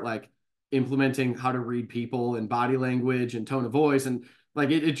not start like implementing how to read people and body language and tone of voice, and like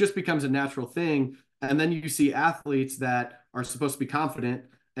it just becomes a natural thing. And then you see athletes that are supposed to be confident,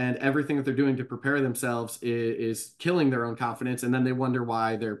 and everything that they're doing to prepare themselves is killing their own confidence, and then they wonder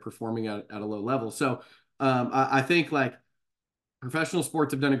why they're performing at a low level. So I think like professional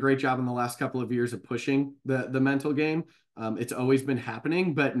sports have done a great job in the last couple of years of pushing the mental game. It's always been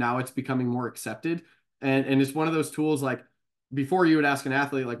happening, but now it's becoming more accepted. And it's one of those tools like before you would ask an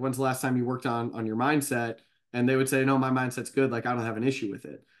athlete, like, when's the last time you worked on your mindset? And they would say, no, my mindset's good. Like, I don't have an issue with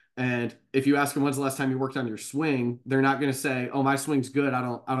it. And if you ask them, when's the last time you worked on your swing? They're not going to say, oh, my swing's good. I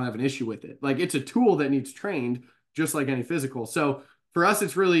don't have an issue with it. Like it's a tool that needs trained just like any physical. So for us,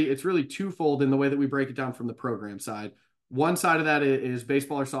 it's really twofold in the way that we break it down from the program side. One side of that is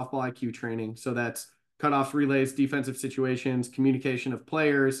baseball or softball IQ training. So that's cutoffs, relays, defensive situations, communication of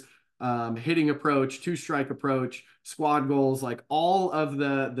players, hitting approach, two-strike approach, squad goals, like all of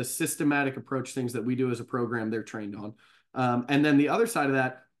the systematic approach things that we do as a program, they're trained on. And then the other side of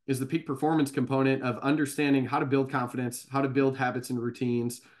that is the peak performance component of understanding how to build confidence, how to build habits and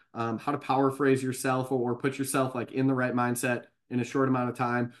routines, how to power phrase yourself or put yourself like in the right mindset in a short amount of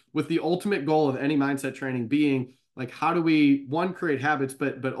time, with the ultimate goal of any mindset training being like, how do we create habits,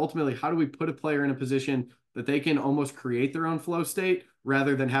 but ultimately how do we put a player in a position that they can almost create their own flow state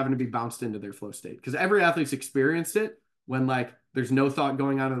rather than having to be bounced into their flow state? Because every athlete's experienced it when like there's no thought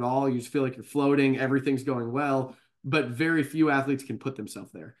going on at all. You just feel like you're floating, everything's going well, but very few athletes can put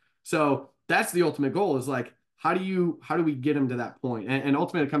themselves there. So that's the ultimate goal, is like, how do we get them to that point? And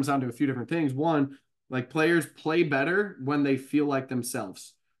ultimately it comes down to a few different things. One, like players play better when they feel like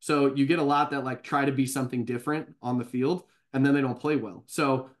themselves. So you get a lot that like try to be something different on the field and then they don't play well.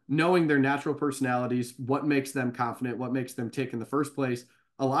 So knowing their natural personalities, what makes them confident, what makes them tick in the first place,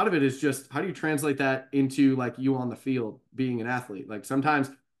 a lot of it is just how do you translate that into like you on the field being an athlete? Like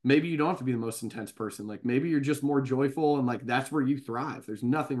sometimes maybe you don't have to be the most intense person. Like maybe you're just more joyful and like that's where you thrive. There's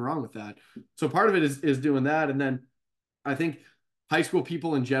nothing wrong with that. So part of it is doing that. And then I think high school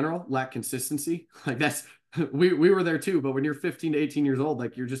people in general lack consistency. Like we were there too, but when you're 15 to 18 years old,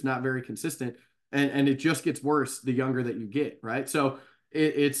 like you're just not very consistent, and it just gets worse the younger that you get, right? So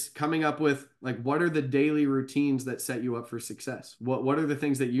it's coming up with like, what are the daily routines that set you up for success? What are the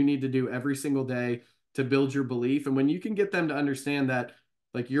things that you need to do every single day to build your belief? And when you can get them to understand that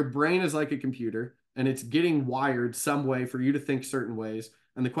like your brain is like a computer and it's getting wired some way for you to think certain ways,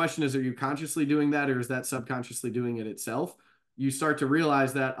 and the question is, are you consciously doing that, or is that subconsciously doing it itself? You start to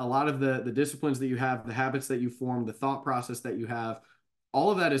realize that a lot of the disciplines that you have, the habits that you form, the thought process that you have,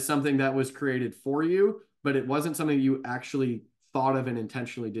 all of that is something that was created for you, but it wasn't something you actually thought of and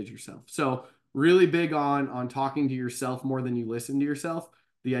intentionally did yourself. So really big on talking to yourself more than you listen to yourself.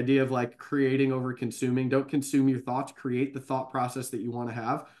 The idea of like creating over consuming. Don't consume your thoughts, create the thought process that you want to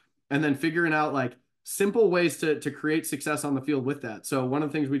have, and then figuring out like simple ways to create success on the field with that. So one of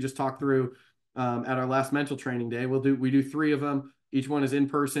the things we just talked through at our last mental training day, we do 3 of them. Each one is in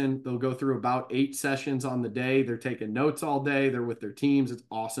person. They'll go through about 8 sessions on the day. They're taking notes all day. They're with their teams. It's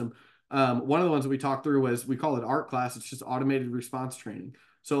awesome. One of the ones that we talked through was, we call it art class. It's just automated response training.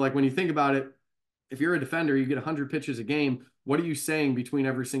 So like when you think about it, if you're a defender, you get 100 pitches a game. What are you saying between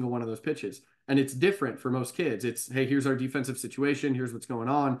every single one of those pitches? And it's different for most kids. It's, hey, here's our defensive situation. Here's what's going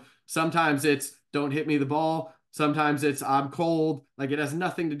on. Sometimes it's, don't hit me the ball. Sometimes it's, I'm cold. Like it has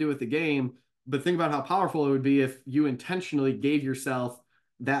nothing to do with the game. But think about how powerful it would be if you intentionally gave yourself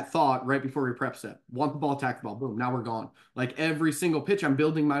that thought right before your prep set. Want the ball, attack the ball, boom, now we're gone. Like every single pitch, I'm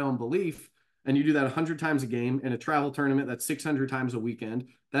building my own belief. And you do that 100 times a game in a travel tournament, that's 600 times a weekend.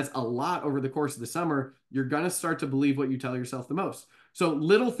 That's a lot over the course of the summer. You're going to start to believe what you tell yourself the most. So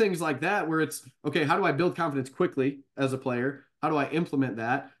little things like that, where it's, okay, how do I build confidence quickly as a player? How do I implement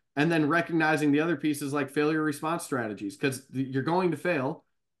that? And then recognizing the other pieces like failure response strategies, because you're going to fail.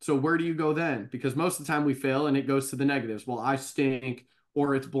 So where do you go then? Because most of the time we fail and it goes to the negatives. Well, I stink,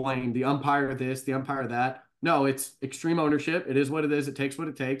 or it's blame, the umpire this, the umpire that. No, it's extreme ownership. It is what it is. It takes what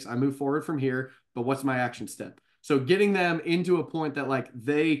it takes. I move forward from here, but what's my action step? So getting them into a point that like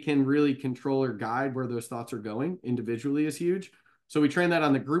they can really control or guide where those thoughts are going individually is huge. So we train that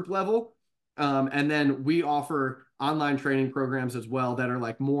on the group level. And then we offer online training programs as well that are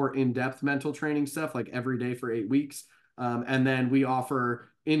like more in-depth mental training stuff, like every day for 8 weeks. And then we offer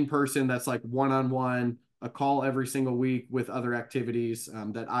in person that's like one-on-one, a call every single week with other activities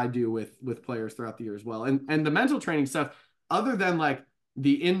that I do with players throughout the year as well. And the mental training stuff, other than like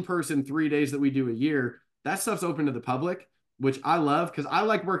the in-person 3 days that we do a year, that stuff's open to the public, which I love because I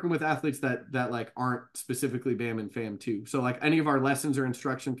like working with athletes that like aren't specifically BAM and FAM too. So like any of our lessons or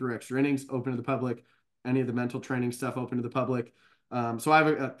instruction through extra innings open to the public, any of the mental training stuff open to the public. So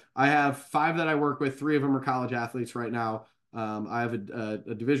I have 5 that I work with. 3 of them are college athletes right now. I have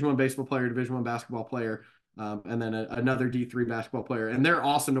a Division I baseball player, Division I basketball player, and then another D3 basketball player, and they're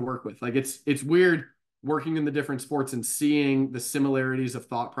awesome to work with. Like it's weird working in the different sports and seeing the similarities of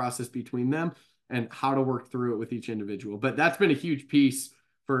thought process between them and how to work through it with each individual. But that's been a huge piece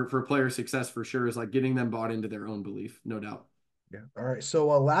for player success for sure, is like getting them bought into their own belief, no doubt. Yeah. All right. So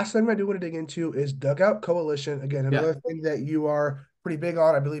last thing I do want to dig into is Dugout Coalition. Again, another thing that you are pretty big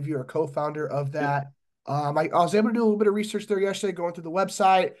on. I believe you're a co-founder of that. I was able to do a little bit of research there yesterday, going through the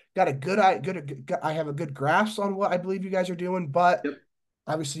website. Got a good, I have a good grasp on what I believe you guys are doing, but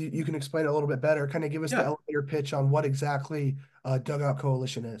obviously you can explain it a little bit better. Kind of give us the elevator pitch on what exactly Dugout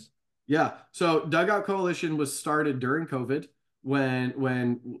Coalition is. Yeah. So Dugout Coalition was started during COVID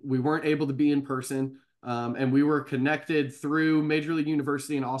when we weren't able to be in person. And we were connected through Major League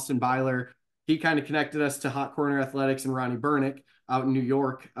University and Austin Byler. He kind of connected us to Hot Corner Athletics and Ronnie Burnick out in New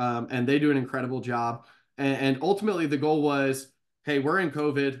York. And they do an incredible job. And ultimately the goal was, hey, we're in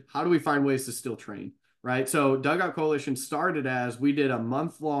COVID. How do we find ways to still train? Right. So Dugout Coalition started as, we did a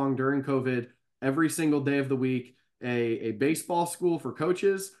month long during COVID, every single day of the week, a baseball school for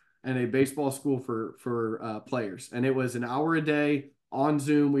coaches and a baseball school for players. And it was an hour a day on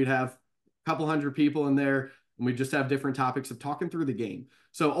Zoom. We'd have a couple hundred people in there, and we just have different topics of talking through the game.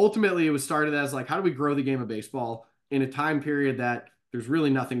 So ultimately it was started as like, how do we grow the game of baseball in a time period that there's really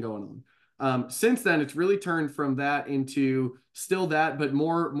nothing going on? Since then, it's really turned from that into still that, but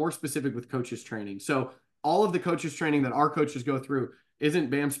more specific with coaches training. So all of the coaches training that our coaches go through isn't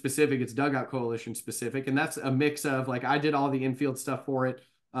BAM specific, it's Dugout Coalition specific. And that's a mix of like, I did all the infield stuff for it.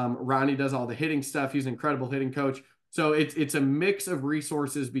 Ronnie does all the hitting stuff. He's an incredible hitting coach. So it's a mix of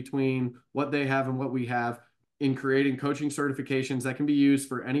resources between what they have and what we have in creating coaching certifications that can be used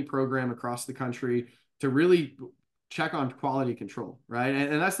for any program across the country to really check on quality control, right?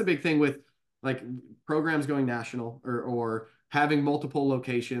 And that's the big thing with like programs going national or having multiple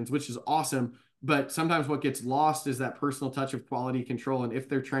locations, which is awesome. But sometimes what gets lost is that personal touch of quality control, and if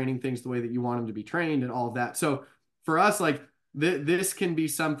they're training things the way that you want them to be trained and all of that. So for us, like this can be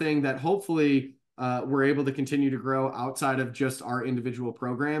something that hopefully we're able to continue to grow outside of just our individual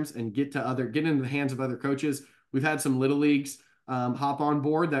programs and get into the hands of other coaches. We've had some little leagues hop on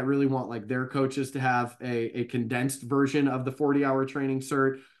board that really want like their coaches to have a condensed version of the 40-hour training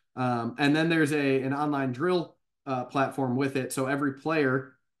cert. And then there's an online drill platform with it. So every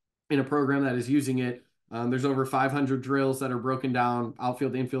player in a program that is using it, there's over 500 drills that are broken down,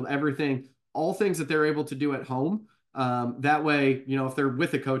 outfield, infield, everything, all things that they're able to do at home. That way, if they're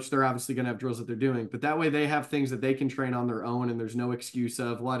with a coach, they're obviously going to have drills that they're doing, but that way they have things that they can train on their own. And there's no excuse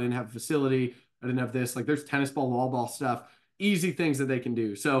of, well, I didn't have a facility, I didn't have this. Like there's tennis ball, wall ball stuff, easy things that they can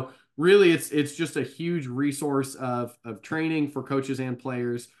do. So really, it's just a huge resource of training for coaches and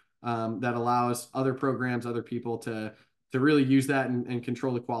players that allows other programs, other people to really use that and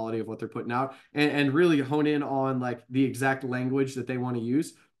control the quality of what they're putting out and really hone in on like the exact language that they want to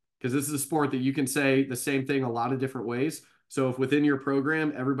use. Because this is a sport that you can say the same thing a lot of different ways. So if within your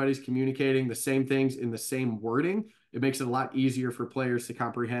program, everybody's communicating the same things in the same wording, it makes it a lot easier for players to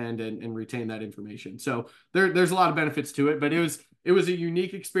comprehend and retain that information. So there's a lot of benefits to it, but it was a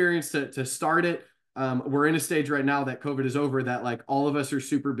unique experience to start it. We're in a stage right now that COVID is over, that like all of us are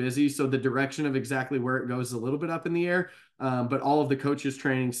super busy. So the direction of exactly where it goes is a little bit up in the air. But all of the coaches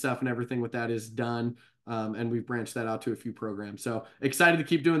training stuff and everything with that is done. And we've branched that out to a few programs. So excited to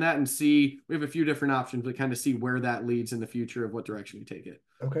keep doing that and see, we have a few different options, but kind of see where that leads in the future of what direction we take it.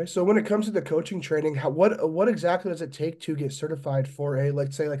 Okay, so when it comes to the coaching training, what exactly does it take to get certified for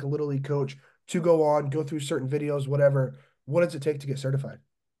let's say like a little league coach to go through certain videos, whatever? What does it take to get certified?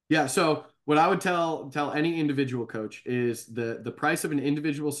 Yeah, so what I would tell any individual coach is the price of an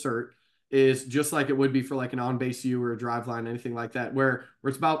individual cert is just like it would be for like an on-base U or a drive line, anything like that, where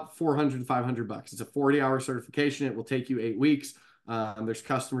it's about 400 to 500 bucks. It's a 40-hour certification. It will take you 8 weeks. There's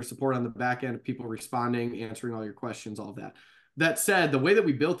customer support on the back end of people responding, answering all your questions, all of that. That said, the way that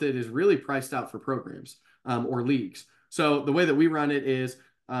we built it is really priced out for programs or leagues. So the way that we run it is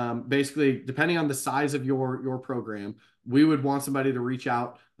basically depending on the size of your program, we would want somebody to reach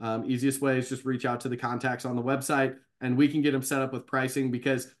out. Easiest way is just reach out to the contacts on the website and we can get them set up with pricing,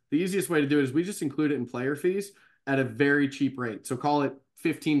 because the easiest way to do it is we just include it in player fees at a very cheap rate. So call it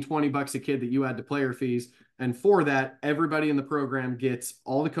 15, 20 bucks a kid that you add to player fees. And for that, everybody in the program gets,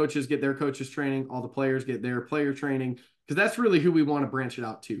 all the coaches get their coaches training, all the players get their player training, because that's really who we want to branch it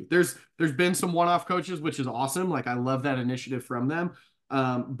out to. There's been some one-off coaches, which is awesome. Like I love that initiative from them.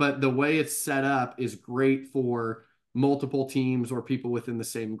 But the way it's set up is great for multiple teams or people within the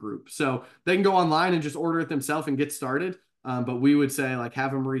same group. So they can go online and just order it themselves and get started. But we would say like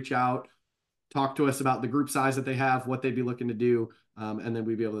have them reach out, talk to us about the group size that they have, what they'd be looking to do. And then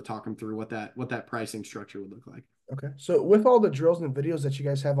we'd be able to talk them through what that pricing structure would look like. Okay. So with all the drills and videos that you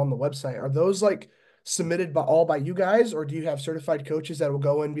guys have on the website, are those like submitted by you guys, or do you have certified coaches that will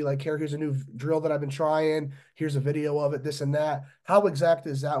go in and be like, here's a new drill that I've been trying, here's a video of it, this and that? How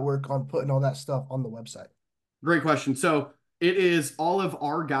exactly does that work on putting all that stuff on the website? Great question. So it is all of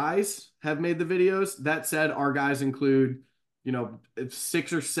our guys have made the videos. That said, our guys include,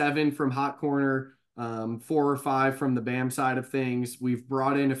 6 or 7 from Hot Corner, 4 or 5 from the BAM side of things. We've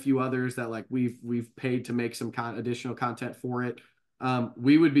brought in a few others that like we've paid to make some additional content for it.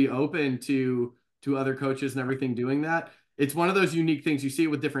 We would be open to other coaches and everything doing that. It's one of those unique things. You see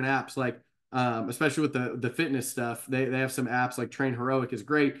it with different apps, like especially with the fitness stuff. They have some apps like Train Heroic is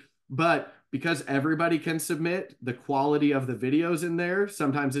great, but because everybody can submit, the quality of the videos in there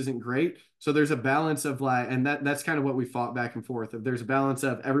sometimes isn't great. So there's a balance of like, and that's kind of what we fought back and forth. If there's a balance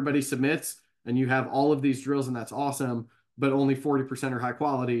of everybody submits and you have all of these drills and that's awesome, but only 40% are high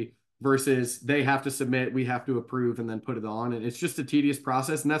quality versus they have to submit, we have to approve and then put it on. And it's just a tedious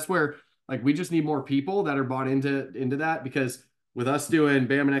process. And that's where like we just need more people that are bought into that, because with us doing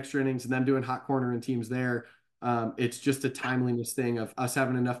BAM and extra innings and them doing Hot Corner and teams there, it's just a timeliness thing of us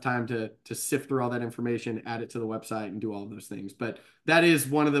having enough time to sift through all that information, add it to the website, and do all of those things. But that is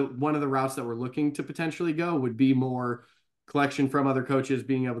one of the routes that we're looking to potentially go, would be more collection from other coaches,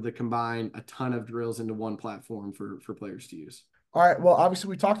 being able to combine a ton of drills into one platform for players to use. All right. Well, obviously,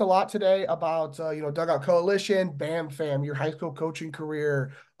 we talked a lot today about Dugout Coalition, BAM Fam, your high school coaching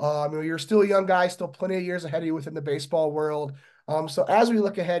career. You're still a young guy, still plenty of years ahead of you within the baseball world. So as we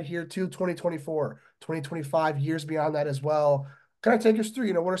look ahead here to 2024, 2025, years beyond that as well, kind of take us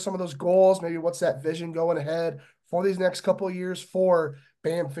through, what are some of those goals? Maybe what's that vision going ahead for these next couple of years for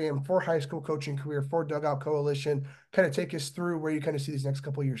BAM Fam, for high school coaching career, for Dugout Coalition? Kind of take us through where you kind of see these next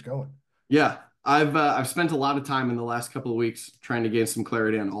couple of years going. Yeah. I've spent a lot of time in the last couple of weeks trying to gain some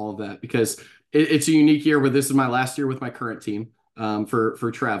clarity on all of that because it's a unique year where this is my last year with my current team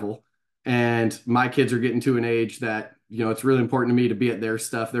for travel, and my kids are getting to an age that it's really important to me to be at their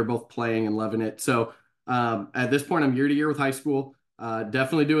stuff. They're both playing and loving it. So at this point, I'm year to year with high school.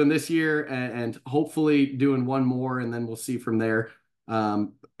 Definitely doing this year and hopefully doing one more, and then we'll see from there.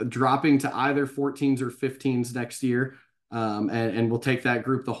 Dropping to either 14s or 15s next year. And we'll take that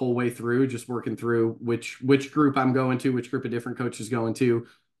group the whole way through, just working through which group I'm going to, which group of different coaches going to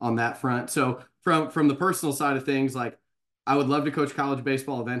on that front. So from the personal side of things, like I would love to coach college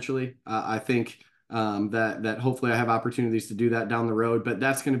baseball eventually. I think that hopefully I have opportunities to do that down the road, but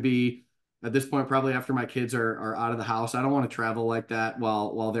that's going to be at this point probably after my kids are out of the house. I don't want to travel like that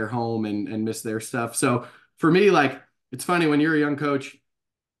while they're home and miss their stuff. So for me, like it's funny when you're a young coach,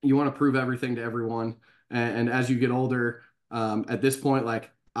 you want to prove everything to everyone. And as you get older, at this point,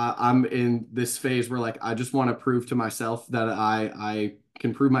 like I'm in this phase where like I just want to prove to myself that I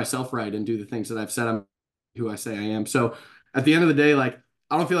can prove myself right and do the things that I've said I'm who I say I am. So at the end of the day, like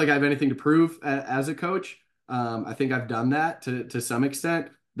I don't feel like I have anything to prove as a coach. I think I've done that to some extent.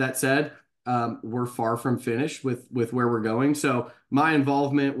 That said, we're far from finished with where we're going. So my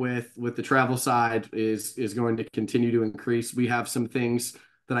involvement with the travel side is going to continue to increase. We have some things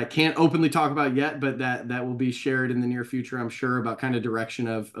that I can't openly talk about yet, but that will be shared in the near future, I'm sure, about kind of direction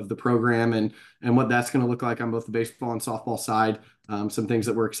of the program and what that's going to look like on both the baseball and softball side. Some things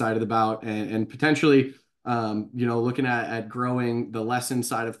that we're excited about and potentially, looking at growing the lesson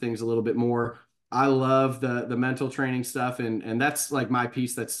side of things a little bit more. I love the mental training stuff, and that's like my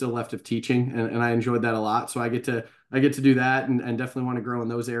piece that's still left of teaching, and I enjoyed that a lot. So I get to do that and definitely want to grow in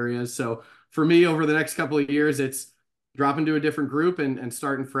those areas. So for me, over the next couple of years, it's dropping to a different group and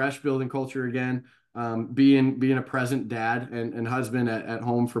starting fresh, building culture again, being a present dad and husband at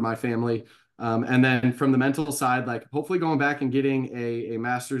home for my family. And then from the mental side, like hopefully going back and getting a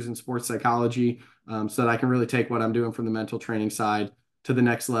master's in sports psychology so that I can really take what I'm doing from the mental training side to the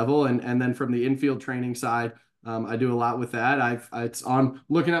next level. And then from the infield training side, I do a lot with that. It's on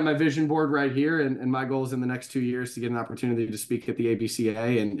looking at my vision board right here. And my goal is in the next 2 years to get an opportunity to speak at the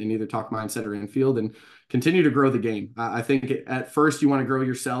ABCA and either talk mindset or infield and continue to grow the game. I think at first you want to grow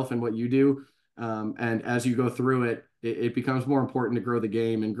yourself and what you do. And as you go through it becomes more important to grow the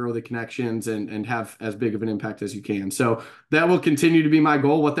game and grow the connections and have as big of an impact as you can. So that will continue to be my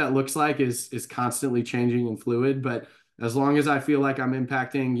goal. What that looks like is constantly changing and fluid, but as long as I feel like I'm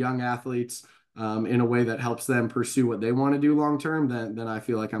impacting young athletes in a way that helps them pursue what they want to do long term, then I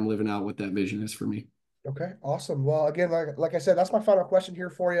feel like I'm living out what that vision is for me. Okay, awesome. Well, again, like I said, that's my final question here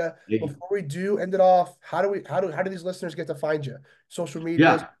for you. Before we do end it off, how do these listeners get to find you? Social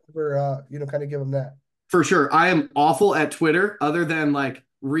media, or kind of give them that. For sure. I am awful at Twitter other than like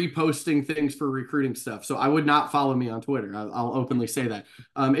reposting things for recruiting stuff. So I would not follow me on Twitter. I'll openly say that.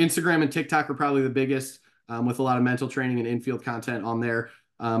 Instagram and TikTok are probably the biggest with a lot of mental training and infield content on there.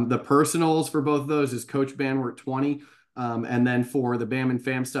 The personals for both of those is Coach Banwart 20. And then for the BAM and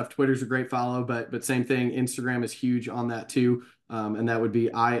FAM stuff, Twitter's a great follow, but same thing. Instagram is huge on that too. And that would be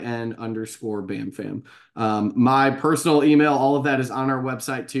IN_BAMFAM. My personal email, all of that is on our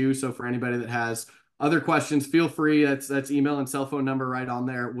website too. So for anybody that has other questions, feel free. That's email and cell phone number right on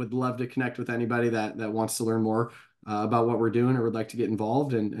there. Would love to connect with anybody that wants to learn more about what we're doing or would like to get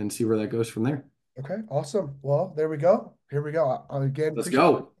involved and see where that goes from there. Okay, awesome. Well, there we go. Here we go. Again, let's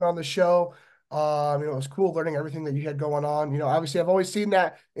go on the show. It was cool learning everything that you had going on. Obviously I've always seen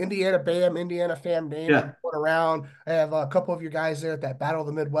that Indiana BAM, Indiana FAM name going around. I have a couple of you guys there at that Battle of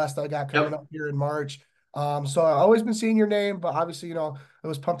the Midwest that I got coming up here in March. So I've always been seeing your name, but obviously, I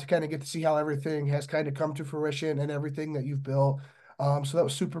was pumped to kind of get to see how everything has kind of come to fruition and everything that you've built. So that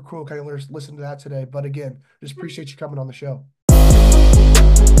was super cool, kind of listen to that today. But again, just appreciate you coming on the show.